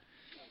works.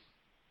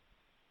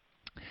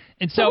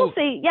 And so we'll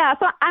see. Yeah,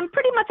 so I'm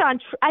pretty much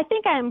I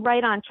think I'm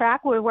right on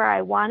track with where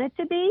I wanted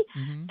to be.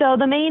 Mm-hmm. So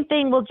the main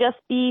thing will just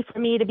be for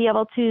me to be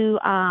able to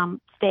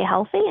stay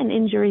healthy and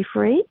injury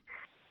free,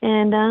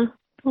 and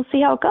we'll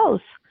see how it goes.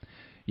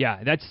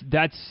 Yeah,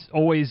 that's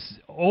always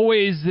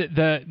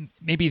the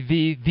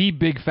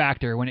big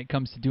factor when it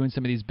comes to doing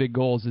some of these big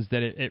goals is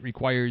that it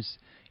requires,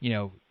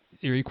 it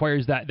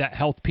requires that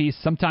health piece.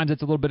 Sometimes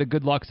it's a little bit of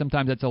good luck.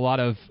 Sometimes it's a lot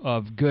of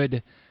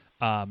good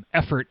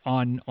effort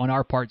on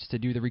our parts to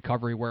do the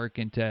recovery work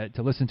and to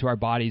listen to our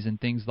bodies and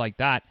things like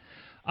that.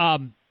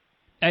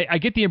 I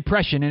get the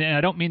impression, and I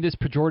don't mean this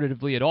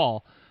pejoratively at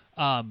all,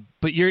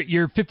 but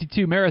your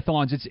 52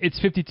 marathons, it's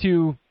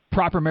 52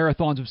 proper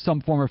marathons of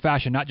some form or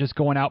fashion, not just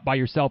going out by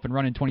yourself and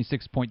running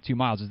 26.2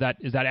 miles. Is that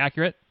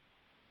accurate?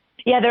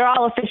 Yeah, they're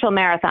all official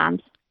marathons,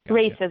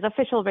 races,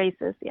 official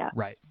races. Yeah.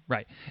 Right.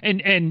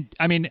 And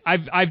I mean,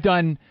 I've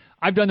done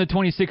the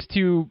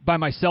 26.2 by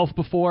myself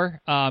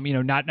before.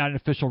 Not an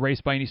official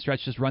race by any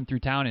stretch, just run through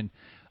town,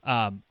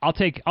 and I'll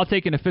take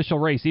an official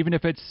race, even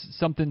if it's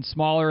something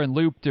smaller and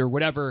looped or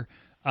whatever,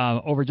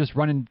 over just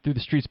running through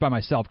the streets by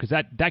myself, because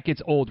that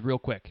gets old real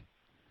quick.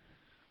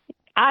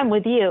 I'm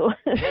with you.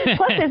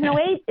 Plus, there's no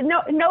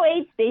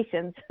aid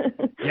stations.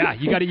 Yeah,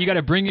 you got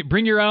to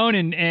bring your own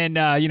and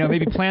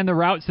maybe plan the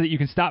route so that you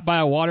can stop by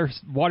a water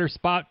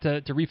spot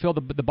to refill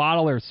the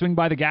bottle, or swing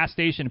by the gas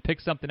station and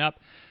pick something up.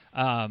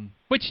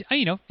 Which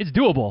it's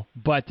doable,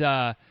 but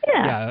a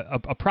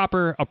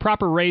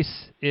proper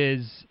race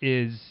is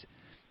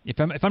if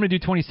I'm going to do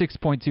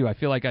 26.2, I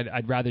feel like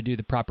I'd rather do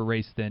the proper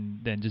race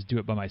than just do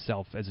it by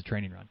myself as a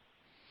training run.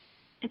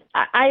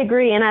 I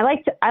agree, and I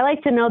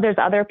like to know there's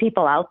other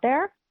people out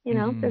there.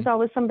 There's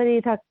always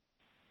somebody to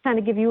kind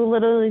of give you a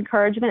little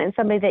encouragement, and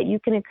somebody that you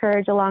can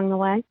encourage along the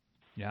way.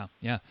 Yeah.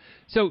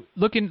 So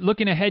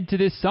looking ahead to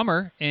this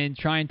summer and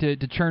trying to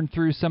churn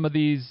through some of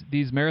these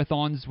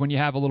marathons when you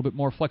have a little bit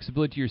more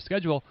flexibility to your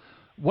schedule.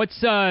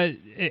 What's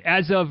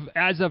as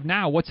of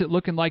now? What's it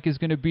looking like is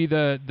going to be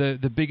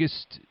the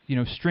biggest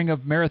string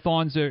of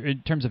marathons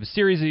in terms of a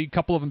series, a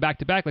couple of them back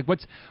to back? Like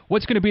what's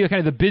going to be kind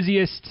of the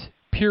busiest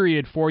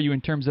period for you in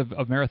terms of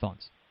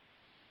marathons?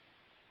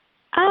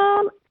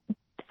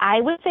 I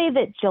would say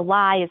that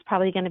July is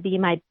probably going to be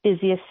my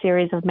busiest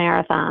series of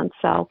marathons.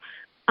 So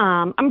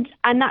I'm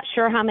not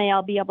sure how many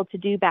I'll be able to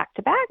do back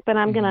to back, but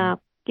I'm going to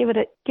give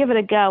it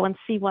a go and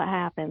see what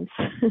happens.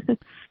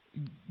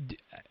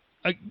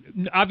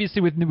 Obviously,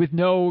 with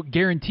no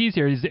guarantees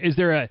here, is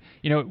there a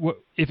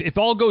if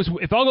all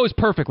goes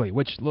perfectly,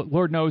 which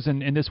Lord knows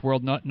in this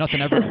world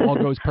nothing ever all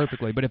goes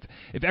perfectly, but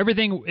if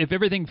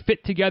everything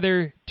fit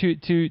together to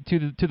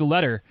the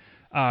letter,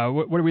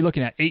 what are we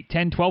looking at? 8,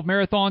 10, 12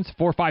 marathons,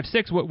 4, 5,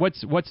 6?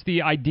 What's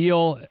the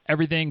ideal?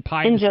 Everything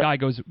pie in the sky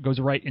goes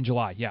right in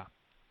July. Yeah.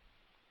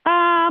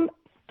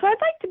 So I'd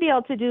like to be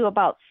able to do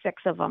about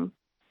 6 of them.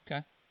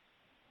 Okay.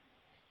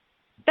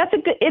 That's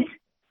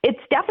it's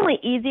definitely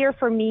easier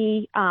for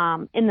me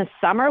in the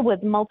summer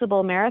with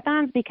multiple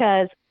marathons,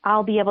 because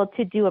I'll be able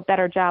to do a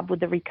better job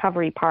with the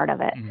recovery part of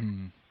it.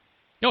 Mm-hmm.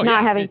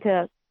 Not having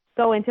to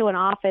go into an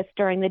office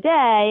during the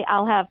day,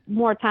 I'll have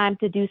more time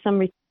to do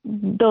some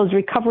those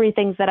recovery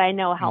things that I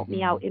know help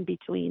me out in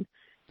between.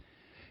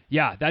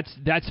 Yeah,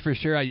 that's for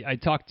sure. I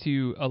talked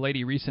to a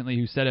lady recently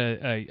who set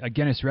a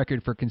Guinness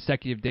record for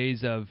consecutive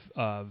days of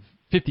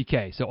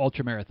 50K, so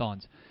ultra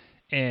marathons,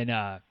 and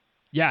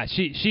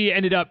she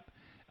ended up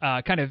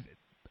kind of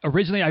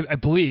originally, I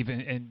believe,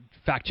 and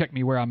fact check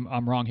me where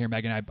I'm wrong here,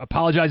 Megan. I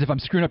apologize if I'm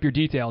screwing up your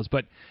details,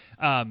 but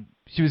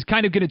she was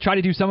kind of going to try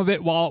to do some of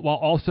it while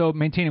also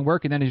maintaining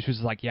work, and then she was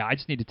like, I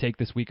just need to take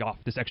this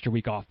extra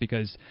week off,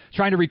 because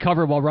trying to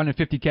recover while running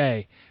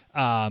 50K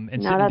and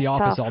sitting in the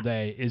office all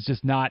day is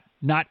just not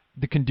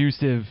the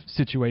conducive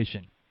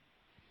situation.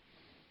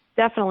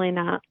 Definitely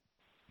not.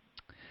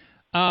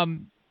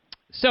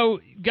 So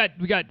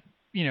we got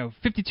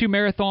 52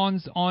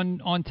 marathons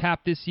on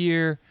tap this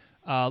year.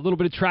 A little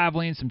bit of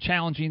traveling, some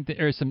challenging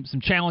or some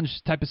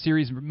challenge type of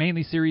series,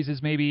 mainly series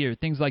maybe, or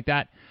things like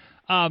that.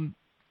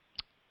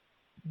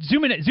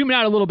 Zooming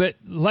out a little bit,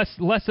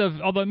 less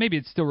of, although maybe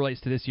it still relates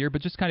to this year,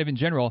 but just kind of in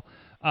general,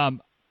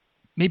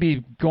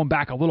 maybe going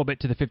back a little bit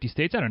to the 50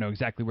 states. I don't know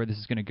exactly where this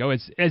is going to go.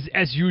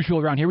 As usual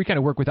around here, we kind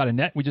of work without a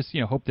net. We just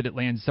hope that it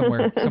lands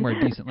somewhere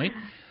decently.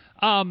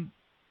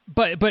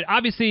 But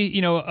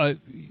obviously,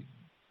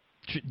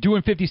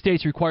 doing 50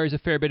 states requires a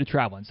fair bit of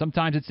traveling.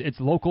 Sometimes it's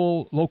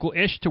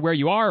local-ish to where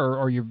you are,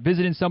 or you're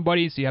visiting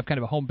somebody, so you have kind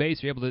of a home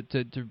base. You're able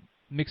to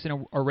mix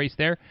in a race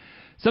there.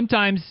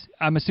 Sometimes,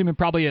 I'm assuming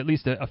probably at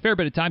least a fair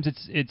bit of times,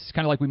 it's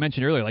kind of like we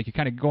mentioned earlier, like you're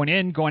kind of going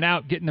in, going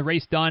out, getting the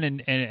race done,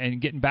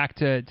 and getting back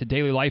to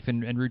daily life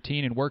and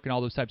routine and work and all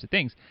those types of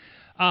things.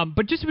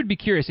 But just would be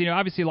curious,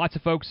 obviously lots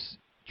of folks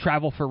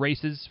travel for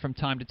races from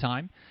time to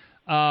time.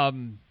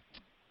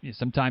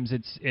 Sometimes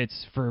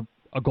it's for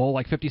a goal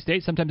like 50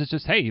 states. Sometimes it's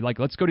just, hey, like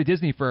let's go to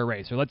Disney for a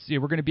race, or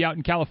we're going to be out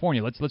in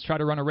California. Let's try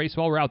to run a race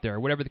while we're out there, or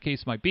whatever the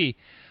case might be.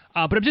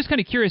 But I'm just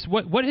kind of curious,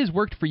 what has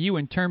worked for you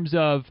in terms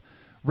of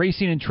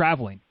racing and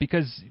traveling,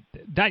 because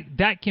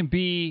that can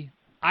be,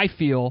 I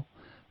feel,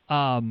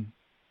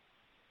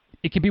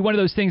 it can be one of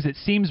those things that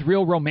seems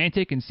real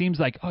romantic and seems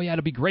like, oh yeah,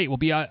 it'll be great. We'll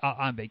be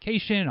on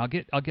vacation. I'll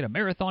get a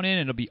marathon in,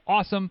 and it'll be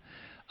awesome.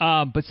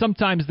 But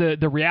sometimes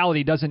the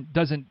reality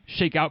doesn't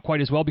shake out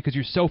quite as well because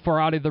you're so far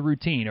out of the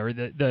routine, or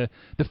the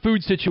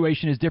food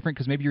situation is different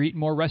because maybe you're eating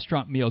more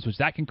restaurant meals, which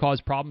that can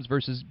cause problems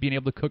versus being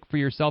able to cook for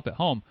yourself at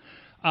home.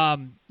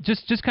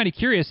 Just kind of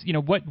curious,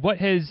 what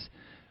has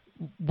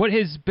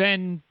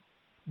been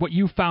what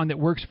you found that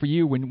works for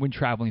you when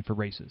traveling for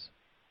races?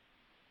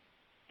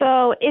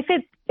 So if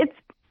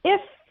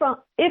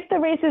the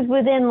race is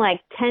within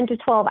like 10 to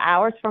 12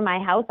 hours from my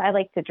house, I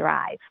like to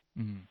drive.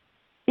 Mm-hmm.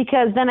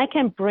 Because then I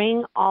can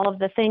bring all of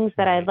the things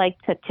that I like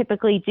to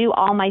typically do,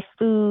 all my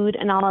food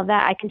and all of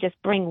that, I can just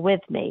bring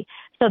with me.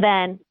 So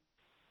then,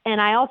 and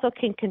I also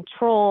can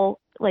control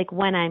like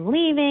when I'm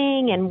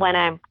leaving and when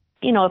I'm,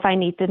 if I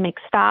need to make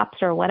stops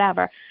or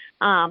whatever.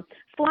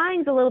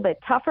 Flying's a little bit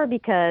tougher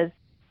because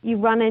you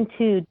run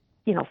into,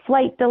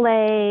 flight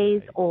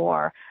delays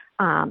or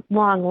long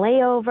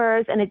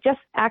layovers, and it just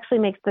actually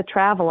makes the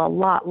travel a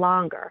lot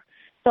longer.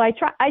 So I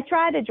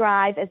try to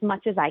drive as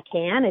much as I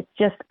can.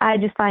 I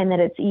just find that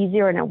it's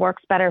easier and it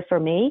works better for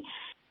me.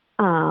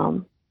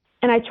 And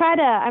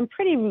I'm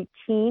pretty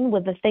routine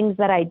with the things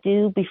that I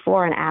do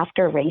before and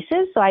after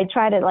races. So I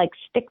try to like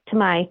stick to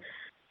my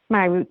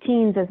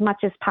routines as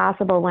much as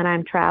possible when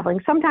I'm traveling.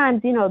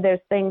 Sometimes, there's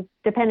things,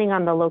 depending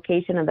on the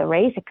location of the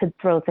race, it could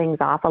throw things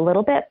off a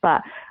little bit,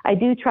 but I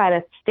do try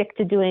to stick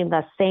to doing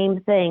the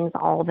same things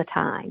all the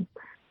time.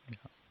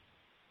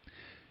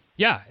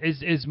 Yeah,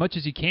 as much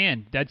as you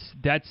can. That's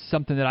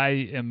something that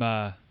I am.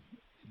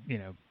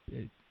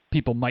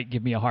 People might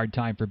give me a hard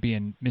time for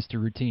being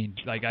Mr. Routine.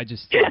 Like I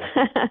just.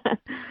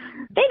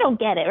 They don't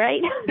get it, right?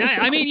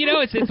 I mean,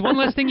 it's one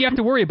less thing you have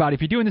to worry about.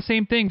 If you're doing the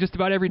same thing just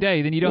about every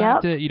day, then you don't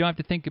have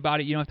to think about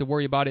it. You don't have to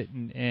worry about it,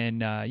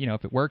 and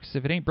if it works,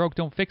 if it ain't broke,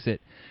 don't fix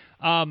it.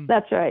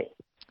 That's right.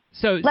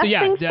 So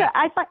yeah,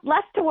 I find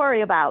less to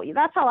worry about.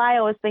 That's how I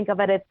always think of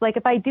it. It's like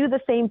if I do the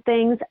same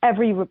things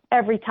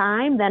every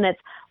time, then it's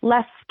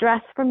less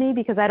stress for me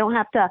because I don't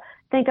have to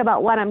think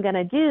about what I'm going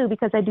to do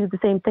because I do the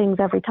same things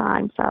every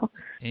time. So.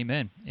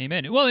 Amen.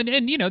 Well, and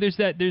there's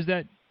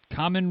that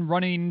common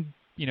running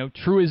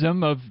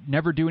truism of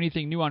never do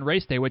anything new on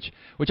race day, which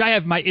I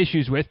have my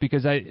issues with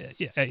because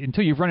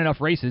until you've run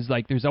enough races,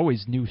 like there's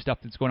always new stuff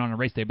that's going on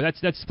race day. But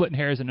that's splitting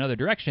hairs in another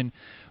direction.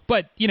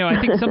 But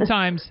I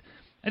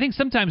think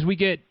sometimes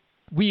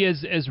we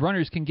as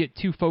runners can get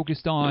too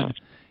focused on,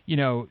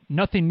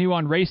 nothing new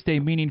on race day,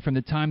 meaning from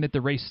the time that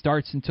the race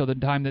starts until the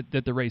time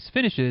that the race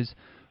finishes.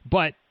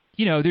 But,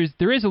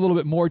 there is a little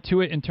bit more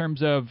to it in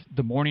terms of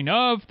the morning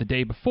of, the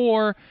day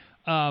before,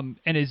 and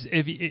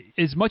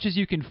as much as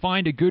you can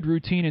find a good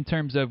routine in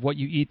terms of what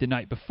you eat the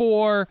night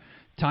before,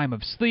 time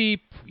of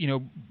sleep,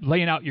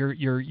 laying out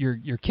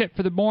your kit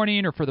for the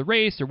morning or for the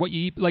race or what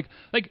you eat, like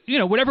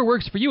whatever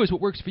works for you is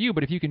what works for you.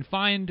 But if you can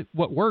find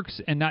what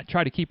works and not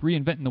try to keep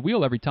reinventing the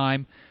wheel every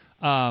time,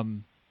 I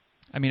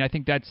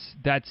think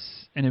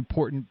that's an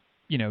important,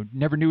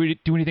 never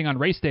do anything on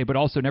race day, but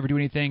also never do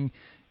anything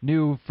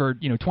new for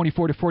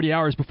 24 to 40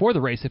 hours before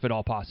the race if at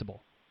all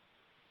possible.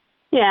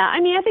 Yeah, I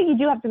think you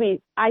do have to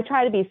I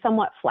try to be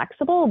somewhat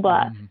flexible,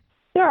 but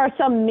there are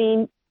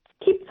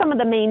keep some of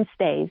the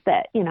mainstays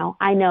that,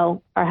 I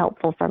know are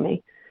helpful for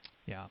me.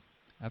 Yeah,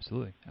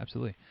 absolutely.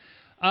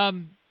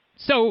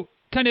 So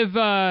kind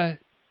of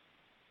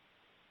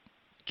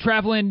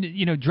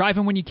traveling,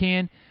 driving when you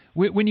can.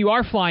 When you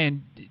are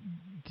flying,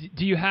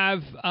 do you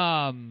have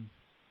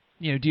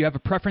do you have a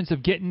preference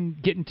of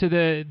getting to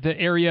the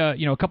area,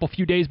 a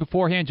few days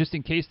beforehand, just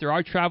in case there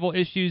are travel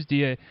issues? Do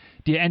you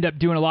end up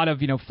doing a lot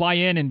of, fly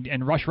in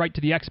and rush right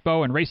to the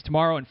expo and race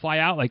tomorrow and fly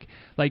out?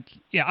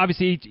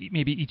 Obviously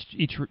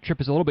each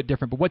trip is a little bit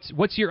different, but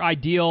what's your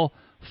ideal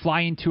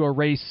flying to a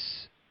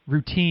race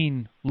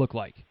routine look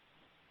like?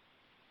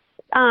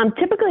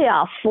 Typically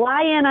I'll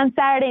fly in on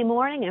Saturday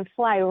morning and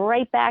fly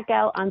right back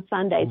out on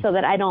Sunday so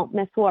that I don't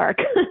miss work.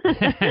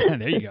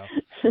 There you go.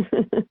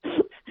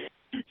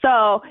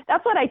 So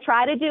that's what I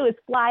try to do is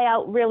fly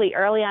out really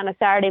early on a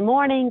Saturday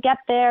morning, get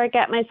there,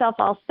 get myself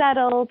all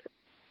settled,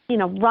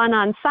 run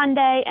on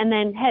Sunday, and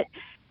then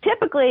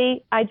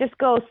typically I just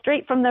go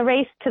straight from the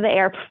race to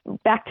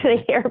back to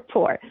the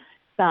airport.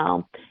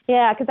 So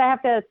yeah, because I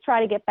have to try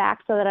to get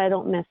back so that I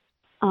don't miss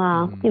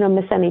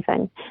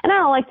anything. And I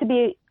don't like to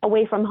be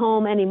away from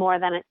home any more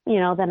than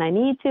I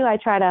need to. I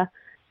try to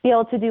be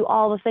able to do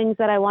all the things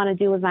that I want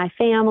to do with my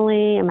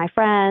family and my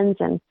friends,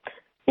 and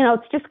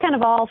it's just kind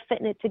of all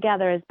fitting it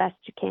together as best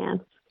you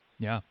can.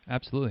 Yeah,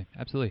 absolutely.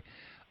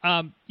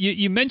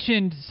 You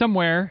mentioned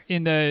somewhere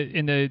in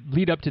the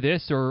lead up to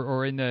this,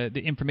 or in the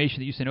information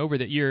that you sent over,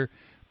 that you're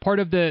part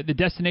of the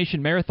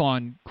Destination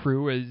Marathon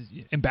crew as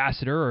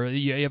ambassador, or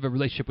you have a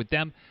relationship with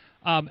them.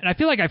 And I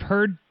feel like I've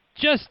heard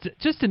just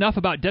enough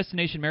about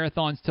Destination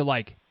Marathons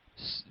to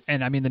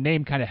and the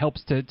name kind of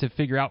helps to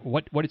figure out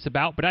what it's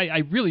about, but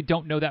I really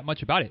don't know that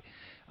much about it.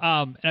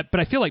 But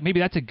I feel like maybe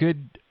that's a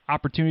good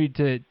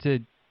opportunity to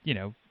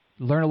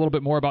learn a little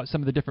bit more about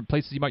some of the different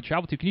places you might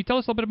travel to. Can you tell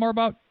us a little bit more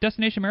about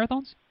Destination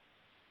Marathons?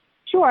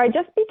 Sure. I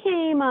just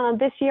became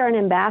this year an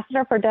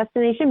ambassador for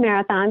Destination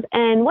Marathons.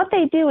 And what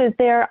they do is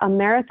they're a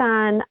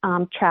marathon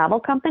travel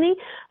company.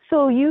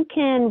 So you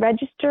can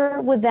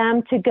register with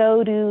them to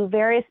go to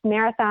various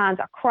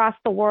marathons across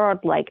the world,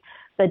 like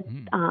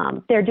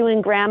they're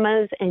doing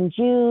Grandma's in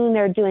June.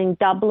 They're doing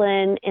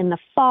Dublin in the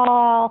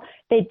fall.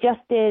 They just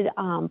did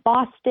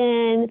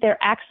Boston. They're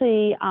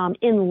actually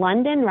in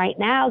London right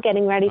now,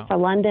 getting ready for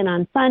London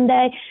on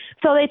Sunday.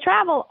 So they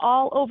travel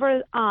all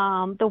over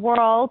the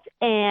world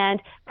and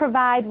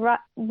provide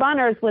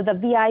runners with a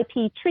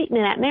VIP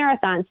treatment at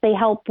marathons. They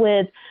help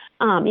with,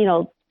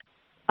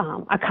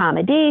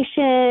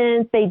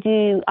 accommodations. They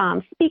do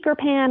speaker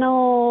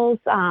panels,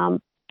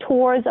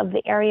 tours of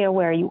the area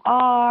where you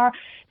are.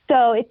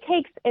 So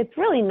it's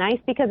really nice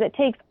because it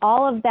takes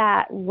all of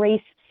that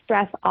race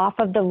stress off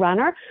of the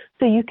runner,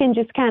 so you can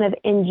just kind of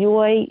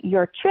enjoy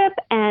your trip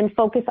and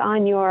focus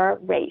on your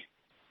race.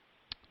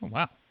 Oh,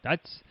 wow.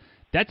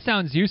 That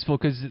sounds useful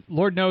because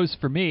Lord knows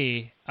for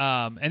me,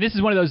 and this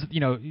is one of those,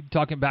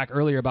 talking back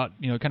earlier about,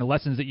 kind of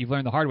lessons that you've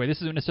learned the hard way.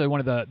 This isn't necessarily one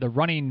of the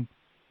running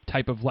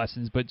type of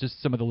lessons, but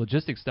just some of the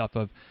logistics stuff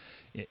of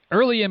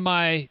early in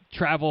my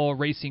travel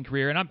racing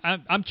career, and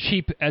I'm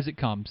cheap as it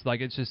comes.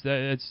 Like it's just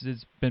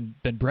it's been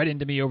bred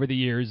into me over the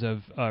years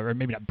of, or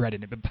maybe not bred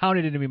into, but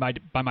pounded into me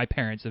by my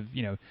parents of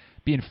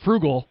being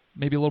frugal,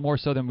 maybe a little more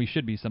so than we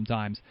should be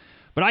sometimes.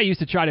 But I used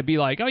to try to be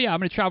like, oh yeah, I'm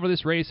going to travel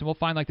this race and we'll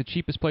find like the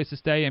cheapest place to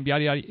stay and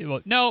yada yada.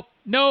 Well,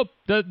 nope.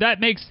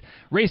 That makes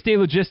race day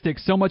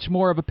logistics so much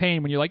more of a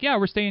pain when you're like, yeah,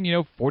 we're staying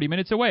 40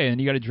 minutes away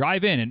and you got to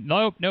drive in and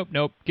nope.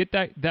 Get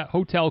that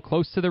hotel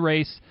close to the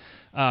race.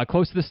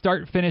 Close to the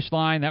start-finish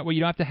line. That way you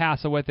don't have to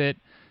hassle with it.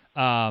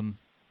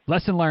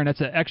 Lesson learned.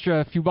 That's an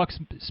extra few bucks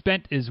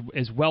spent is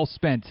well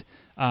spent.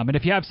 And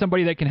if you have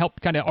somebody that can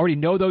help kind of already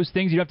know those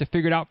things, you don't have to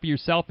figure it out for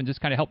yourself and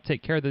just kind of help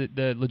take care of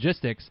the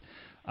logistics.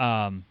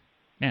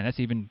 Man,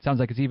 sounds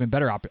like it's an even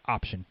better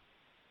option.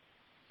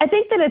 I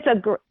think that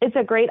it's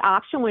a great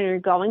option when you're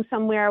going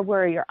somewhere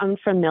where you're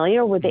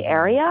unfamiliar with the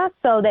area,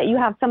 so that you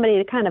have somebody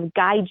to kind of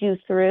guide you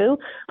through,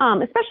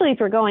 especially if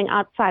you're going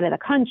outside of the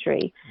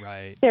country.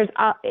 Right.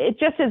 It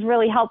just is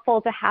really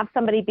helpful to have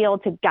somebody be able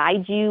to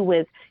guide you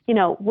with,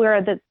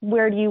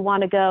 where do you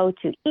want to go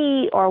to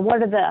eat, or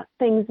what are the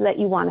things that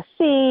you want to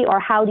see, or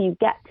how do you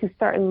get to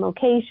certain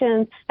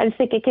locations. I just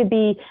think it could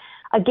be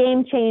a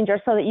game changer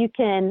so that you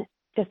can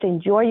just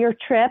enjoy your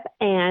trip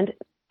and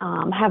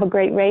have a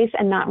great race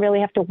and not really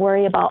have to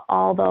worry about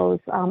all those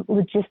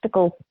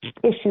logistical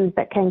issues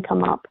that can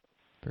come up.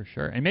 For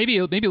sure. And maybe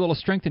a little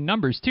strength in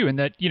numbers too, in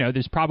that,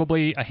 there's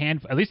probably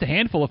at least a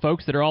handful of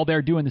folks that are all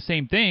there doing the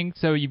same thing.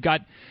 So you've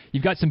got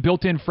some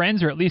built-in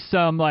friends, or at least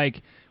some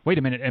like, wait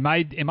a minute, am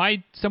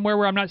I somewhere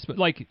where I'm not not,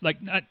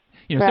 right.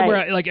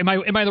 somewhere like, am I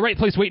in the right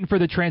place waiting for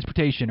the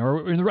transportation,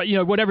 or in the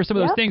right, whatever, some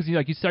of those things,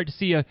 you start to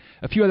see a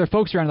few other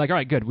folks around, like, all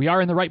right, good, we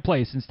are in the right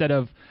place, instead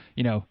of,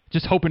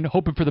 just hoping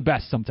for the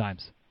best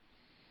sometimes.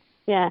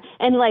 Yeah.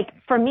 And like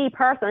for me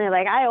personally,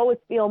 like I always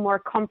feel more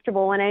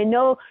comfortable when I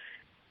know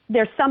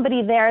there's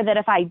somebody there that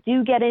if I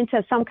do get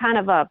into some kind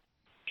of a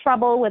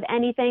trouble with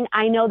anything,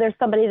 I know there's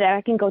somebody that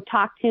I can go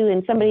talk to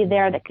and somebody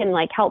there that can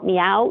like help me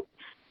out.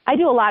 I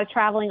do a lot of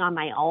traveling on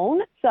my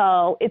own,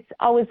 so it's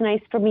always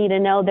nice for me to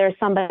know there's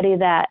somebody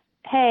that,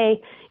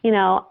 hey,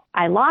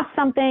 I lost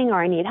something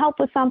or I need help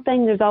with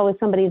something. There's always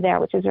somebody there,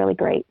 which is really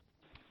great.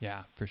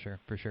 Yeah, for sure.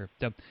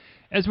 So,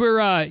 as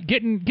we're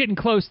getting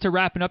close to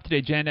wrapping up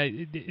today,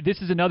 Jen,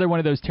 this is another one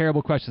of those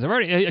terrible questions.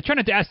 I try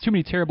not to ask too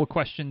many terrible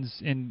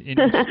questions in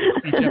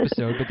each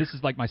episode, but this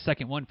is like my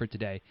second one for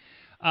today.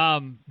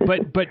 But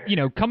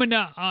coming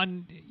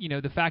on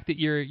the fact that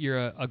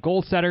you're a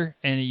goal setter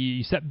and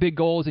you set big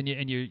goals and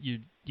you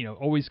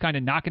always kind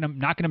of knocking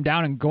them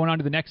down and going on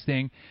to the next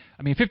thing.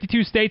 I mean,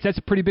 52 states, that's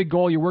a pretty big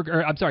goal.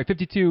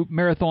 52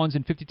 marathons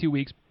in 52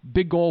 weeks,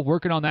 big goal.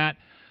 Working on that.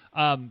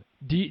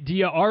 Do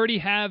you already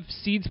have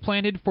seeds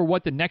planted for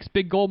what the next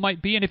big goal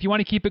might be? And if you want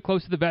to keep it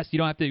close to the vest, you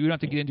don't have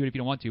to get into it if you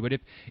don't want to. But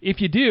if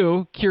you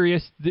do,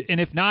 curious, and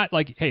if not,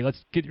 like, hey,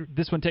 let's get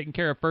this one taken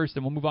care of first,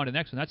 and we'll move on to the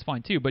next one. That's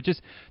fine too. But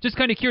just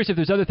kind of curious if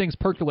there's other things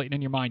percolating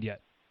in your mind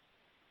yet.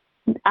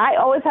 I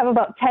always have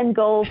about 10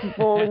 goals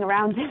rolling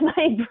around in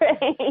my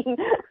brain.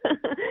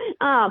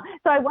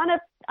 So I want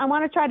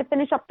to try to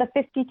finish up the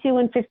 52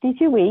 in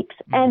 52 weeks.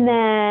 Mm-hmm. And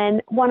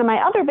then one of my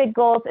other big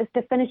goals is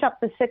to finish up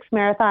the 6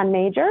 marathon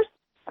majors.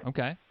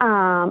 Okay.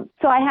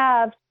 So I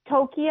have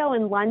Tokyo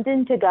and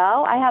London to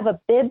go. I have a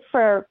bid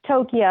for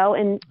Tokyo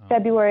in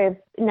February of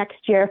next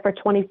year for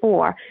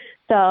 24.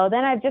 So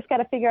then I've just got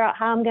to figure out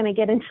how I'm going to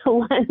get into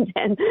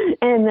London.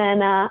 And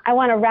then I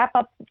want to wrap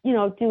up,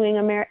 doing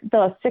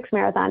the 6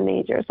 marathon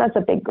majors. That's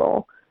a big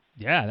goal.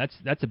 Yeah,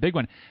 that's a big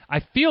one. I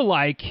feel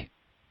like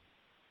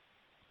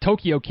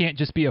Tokyo can't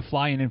just be a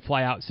fly in and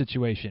fly out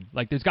situation.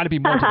 Like there's got to be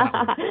more to that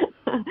one.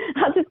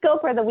 I'll just go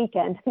for the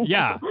weekend.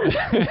 Yeah.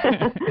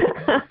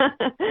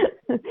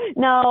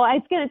 No,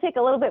 it's going to take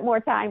a little bit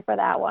more time for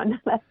that one.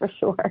 That's for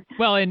sure.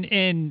 Well,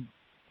 and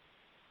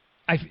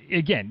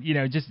again,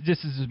 just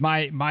this is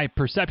my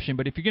perception,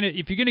 but if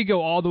you're gonna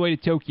go all the way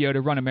to Tokyo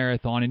to run a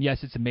marathon, and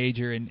yes, it's a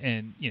major,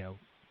 and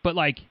but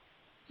like,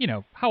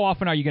 how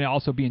often are you going to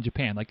also be in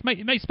Japan? Like,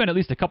 you might spend at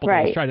least a couple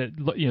days try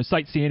to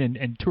sightseeing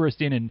and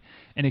touristing and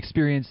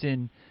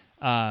experiencing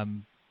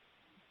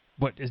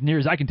what, as near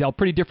as I can tell,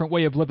 pretty different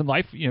way of living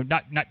life.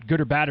 Not good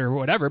or bad or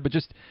whatever, but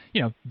just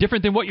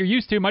different than what you're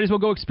used to. Might as well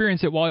go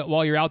experience it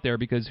while you're out there,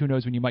 because who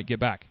knows when you might get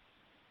back.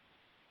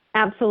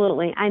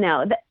 Absolutely. I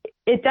know.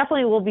 It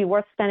definitely will be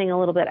worth spending a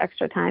little bit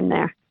extra time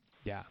there.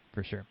 Yeah,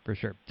 for sure.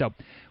 So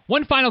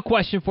one final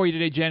question for you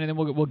today, Jen, and then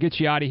we'll get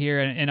you out of here.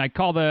 And I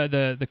call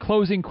the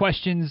closing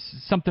questions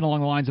something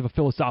along the lines of a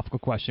philosophical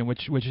question,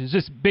 which is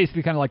just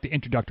basically kind of like the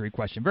introductory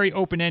question. Very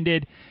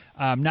open-ended,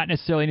 not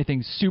necessarily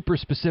anything super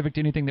specific to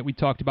anything that we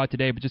talked about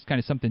today, but just kind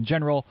of something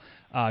general.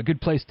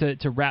 Good place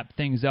to wrap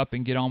things up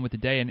and get on with the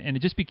day.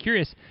 And just be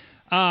curious,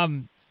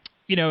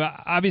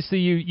 obviously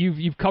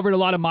you've covered a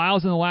lot of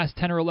miles in the last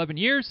 10 or 11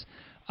 years.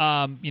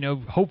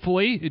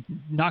 Hopefully,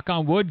 knock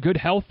on wood, good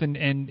health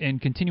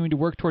and continuing to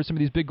work towards some of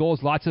these big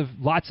goals. Lots of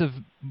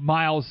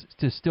miles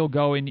to still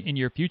go in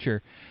your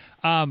future.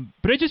 But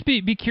I'd just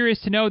be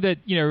curious to know that,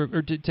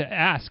 or to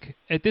ask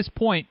at this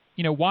point,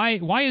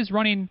 why is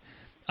running,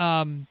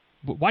 why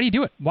do you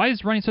do it? Why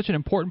is running such an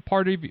important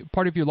part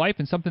of your life,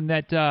 and something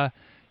that,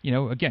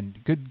 again,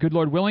 good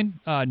Lord willing,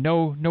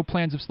 no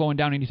plans of slowing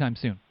down anytime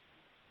soon?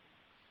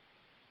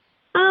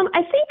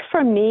 I think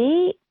for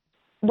me,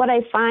 what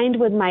I find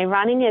with my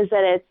running is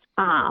that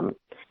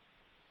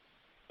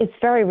it's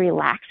very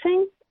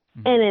relaxing,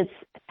 and it's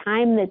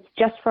time that's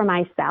just for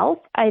myself.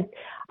 I'm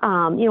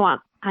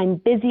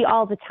busy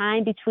all the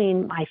time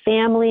between my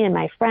family and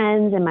my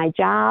friends and my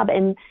job,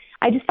 and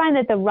I just find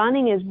that the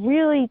running is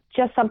really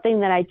just something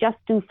that I just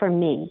do for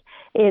me.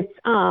 It's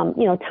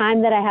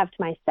time that I have to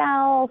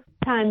myself,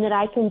 time that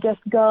I can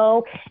just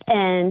go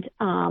and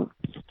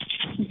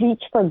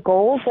reach for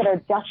goals that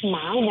are just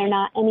mine. They're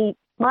not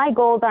my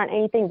goals aren't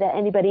anything that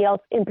anybody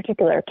else in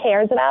particular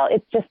cares about.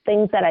 It's just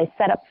things that I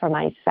set up for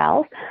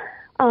myself.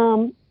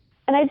 And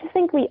I just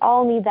think we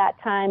all need that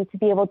time to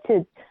be able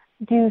to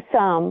do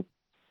some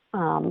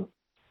time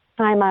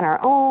on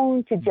our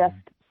own, to just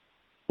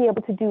be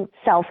able to do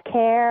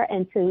self-care,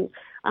 and to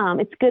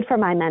it's good for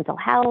my mental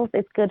health.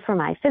 It's good for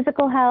my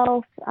physical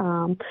health.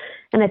 And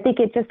I think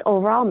it just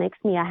overall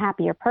makes me a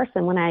happier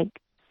person when I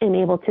am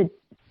able to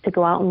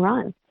go out and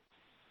run.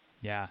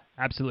 Yeah,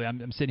 absolutely.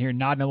 I'm sitting here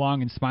nodding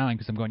along and smiling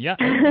because I'm going, yeah,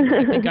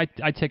 I think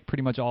I tick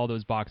pretty much all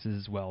those boxes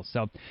as well.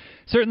 So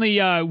certainly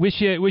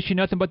wish you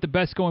nothing but the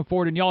best going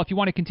forward. And y'all, if you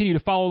want to continue to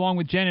follow along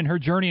with Jen and her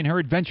journey and her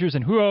adventures,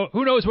 and who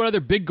knows what other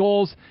big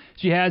goals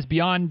she has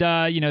beyond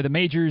the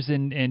majors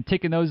and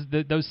ticking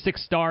those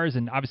 6 stars,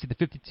 and obviously the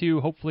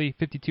 52, hopefully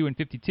 52 and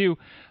 52,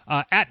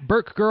 at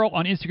Berk Girl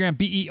on Instagram,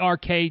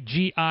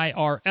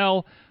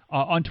 BERKGIRL.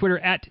 On Twitter,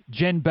 at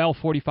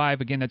JenBell45.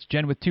 Again, that's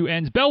Jen with 2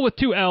 N's, Bell with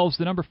 2 L's,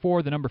 the number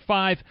 4, the number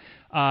 5.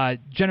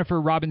 Jennifer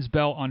Robbins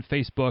Bell on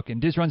Facebook,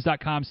 and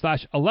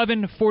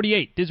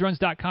DizRuns.com/1148.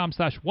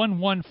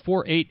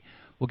 DizRuns.com/1148.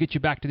 We'll get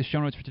you back to the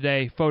show notes for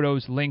today.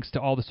 Photos, links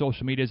to all the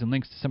social medias, and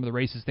links to some of the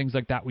races, things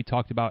like that we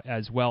talked about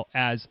as well,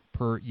 as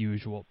per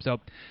usual. So,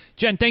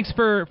 Jen, thanks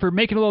for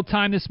making a little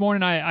time this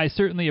morning. I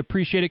certainly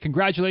appreciate it.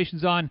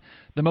 Congratulations on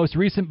the most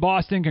recent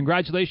Boston.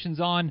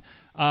 Congratulations on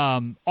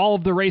all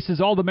of the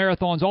races, all the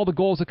marathons, all the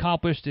goals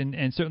accomplished,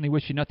 and certainly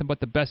wish you nothing but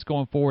the best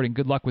going forward, and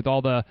good luck with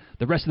all the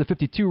rest of the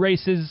 52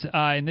 races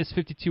in this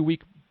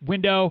 52-week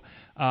window,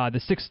 the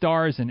 6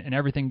 stars, and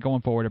everything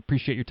going forward.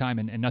 Appreciate your time,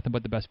 and nothing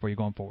but the best for you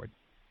going forward.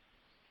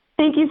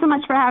 Thank you so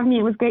much for having me.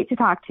 It was great to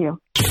talk to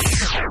you.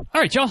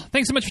 All right, y'all.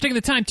 Thanks so much for taking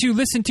the time to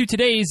listen to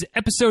today's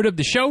episode of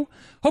the show.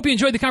 Hope you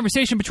enjoyed the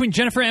conversation between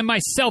Jennifer and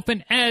myself,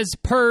 and as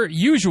per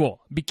usual,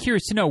 be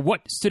curious to know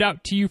what stood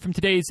out to you from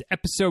today's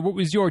episode. What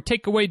was your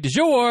takeaway du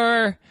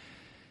jour?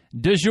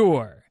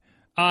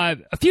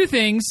 A few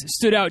things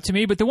stood out to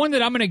me, but the one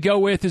that I'm going to go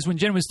with is when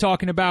Jen was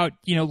talking about,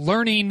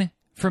 learning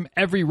from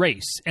every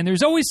race. And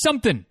there's always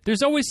something.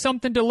 There's always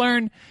something to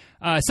learn.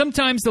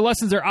 Sometimes the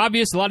lessons are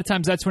obvious. A lot of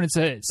times that's when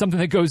it's something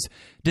that goes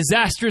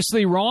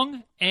disastrously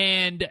wrong.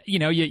 And,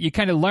 you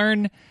kind of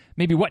learn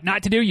maybe what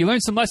not to do. You learn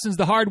some lessons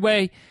the hard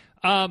way.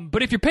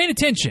 But if you're paying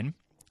attention,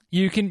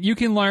 you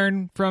can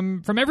learn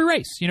from every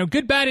race,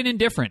 good, bad, and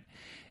indifferent.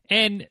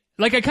 And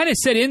like I kind of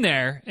said in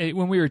there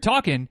when we were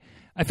talking,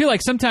 I feel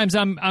like sometimes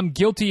I'm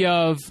guilty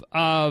of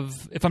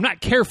if I'm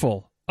not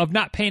careful, of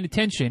not paying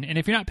attention. And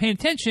if you're not paying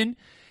attention,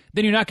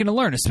 then you're not going to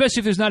learn,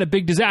 especially if there's not a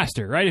big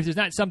disaster, right? If there's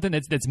not something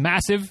that's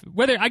massive,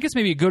 whether, I guess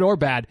maybe good or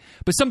bad,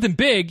 but something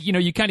big,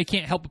 you kind of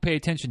can't help but pay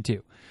attention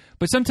to.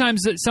 But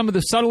sometimes some of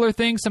the subtler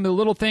things, some of the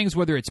little things,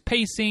 whether it's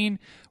pacing,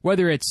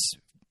 whether it's,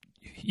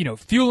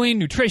 fueling,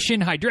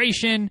 nutrition,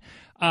 hydration,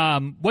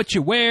 what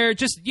you wear,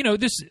 just,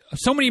 there's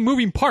so many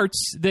moving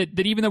parts that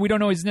even though we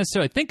don't always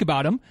necessarily think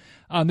about them,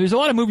 there's a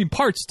lot of moving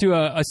parts to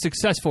a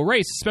successful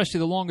race, especially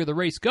the longer the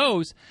race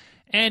goes.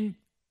 And,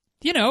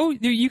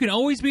 you can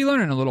always be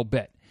learning a little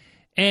bit.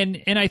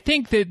 And I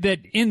think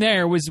that in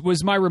there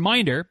was my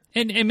reminder,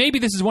 and maybe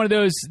this is one of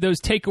those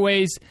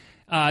takeaways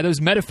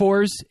those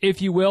metaphors,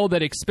 if you will,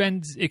 that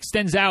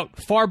extends out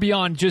far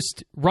beyond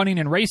just running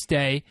and race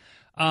day,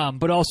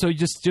 but also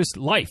just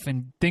life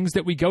and things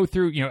that we go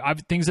through,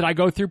 things that I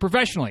go through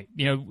professionally,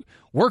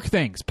 work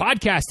things,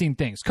 podcasting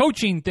things,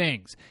 coaching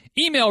things,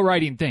 email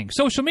writing things,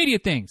 social media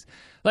things.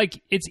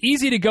 Like, it's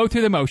easy to go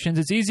through the motions.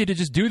 It's easy to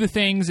just do the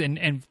things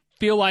and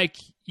feel like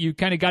you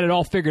kind of got it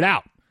all figured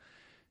out.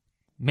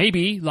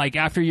 Maybe, like,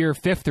 after your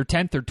 5th or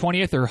 10th or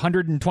 20th or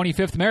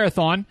 125th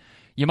marathon,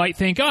 you might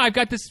think, oh, I've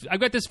got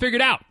this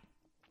figured out.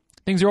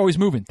 Things are always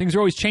moving. Things are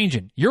always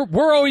changing.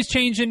 We're always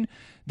changing.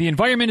 The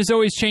environment is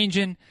always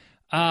changing.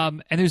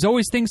 And there's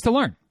always things to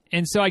learn.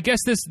 And so I guess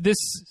this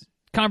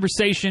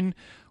conversation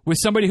with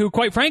somebody who,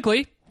 quite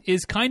frankly,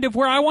 is kind of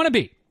where I want to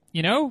be.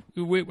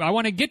 I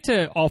want to get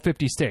to all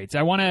 50 states.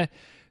 I want to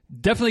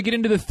definitely get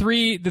into the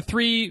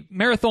three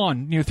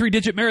marathon,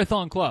 3-digit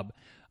marathon club.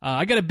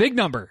 I got a big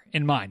number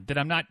in mind that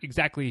I'm not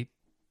exactly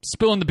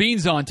spilling the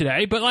beans on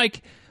today, but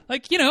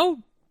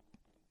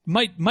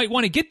might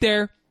want to get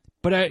there,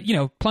 but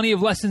plenty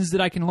of lessons that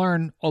I can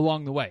learn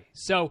along the way.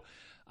 So,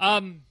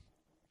 I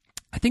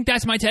think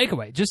that's my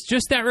takeaway.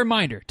 Just that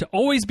reminder to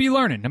always be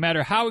learning, no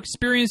matter how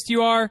experienced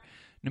you are,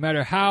 no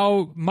matter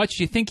how much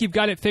you think you've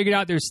got it figured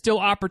out. There's still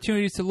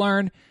opportunities to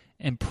learn,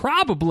 and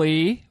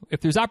probably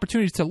if there's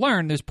opportunities to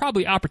learn, there's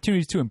probably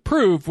opportunities to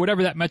improve,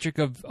 whatever that metric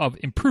of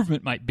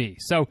improvement might be.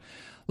 So,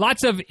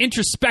 lots of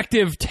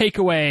introspective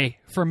takeaway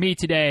for me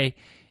today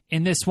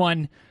in this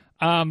one.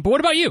 But what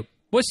about you?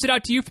 What stood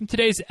out to you from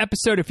today's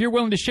episode? If you're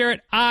willing to share it,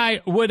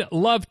 I would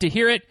love to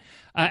hear it.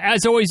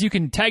 As always, you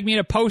can tag me in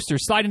a post or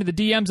slide into the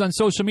DMs on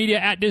social media,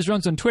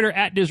 @DizRuns on Twitter,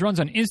 @DizRuns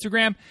on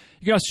Instagram.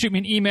 You can also shoot me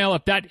an email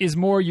if that is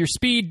more your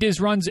speed,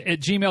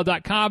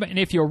 DizRuns@gmail.com. And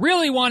if you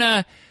really want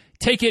to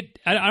take it,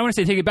 I don't want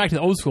to say take it back to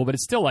the old school, but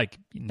it's still like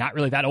not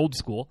really that old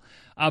school.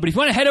 But if you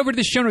want to head over to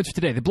the show notes for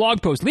today, the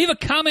blog post, leave a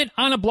comment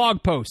on a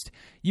blog post.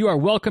 You are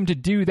welcome to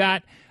do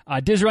that.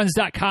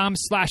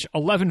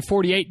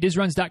 DizRuns.com/1148,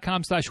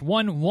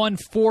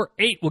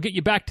 DizRuns.com/1148 will get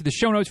you back to the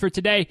show notes for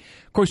today.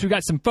 Of course, we've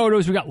got some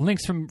photos. We've got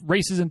links from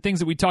races and things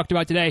that we talked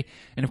about today.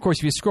 And of course,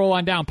 if you scroll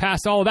on down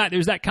past all of that,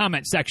 there's that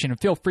comment section.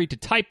 And feel free to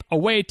type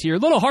away to your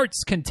little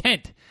heart's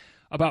content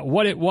about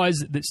what it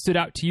was that stood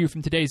out to you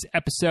from today's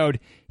episode.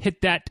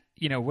 Hit that,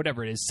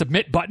 whatever it is,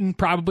 submit button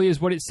probably is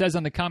what it says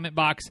on the comment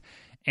box.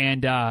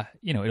 And,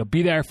 it'll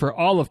be there for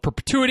all of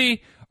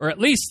perpetuity, or at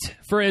least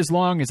for as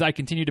long as I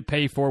continue to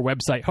pay for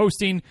website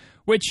hosting,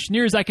 which,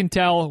 near as I can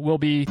tell, will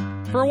be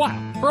for a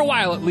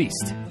while at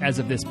least, as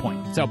of this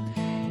point. So,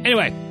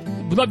 anyway,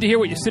 we'd love to hear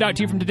what stood out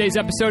to you from today's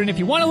episode. And if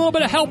you want a little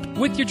bit of help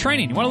with your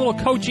training, you want a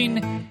little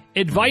coaching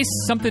advice,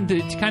 something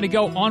to kind of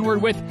go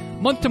onward with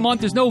month to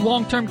month, there's no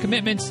long-term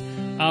commitments.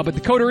 But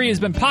the Coterie has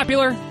been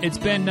popular. It's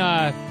been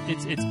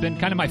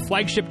kind of my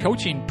flagship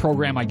coaching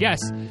program, I guess.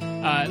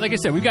 Like I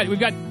said, we've got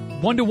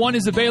 1-to-1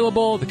 is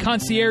available. The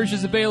concierge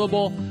is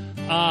available.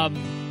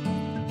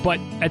 But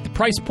at the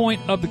price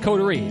point of the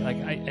Coterie, like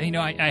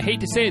I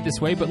hate to say it this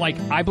way, but like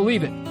I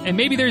believe it. And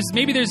maybe there's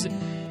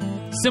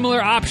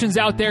similar options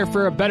out there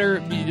for a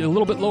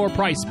little bit lower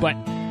price, but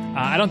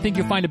I don't think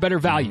you'll find a better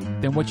value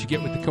than what you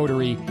get with the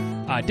Coterie.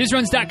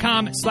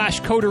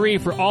 DizRuns.com/Coterie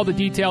for all the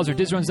details, or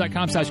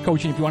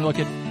DizRuns.com/coaching if you want to look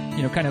at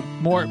kind of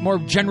more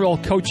general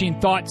coaching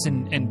thoughts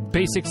and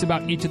basics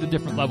about each of the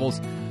different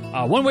levels.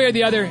 One way or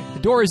the other,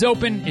 the door is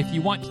open. If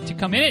you want to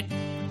come in it,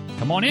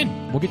 come on in.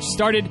 We'll get you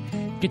started,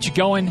 get you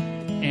going,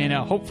 and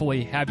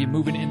hopefully have you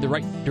moving in the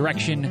right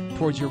direction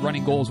towards your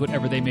running goals,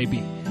 whatever they may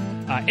be.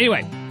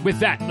 Anyway, with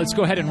that, let's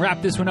go ahead and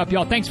wrap this one up,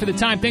 y'all. Thanks for the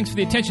time. Thanks for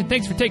the attention.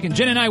 Thanks for taking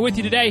Jen and I with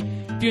you today.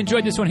 If you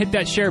enjoyed this one, hit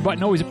that share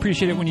button. Always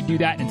appreciate it when you do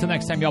that. Until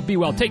next time, y'all, be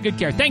well. Take good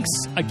care. Thanks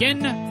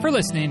again for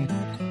listening,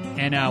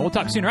 and we'll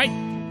talk soon, all right?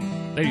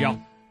 Later,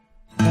 y'all.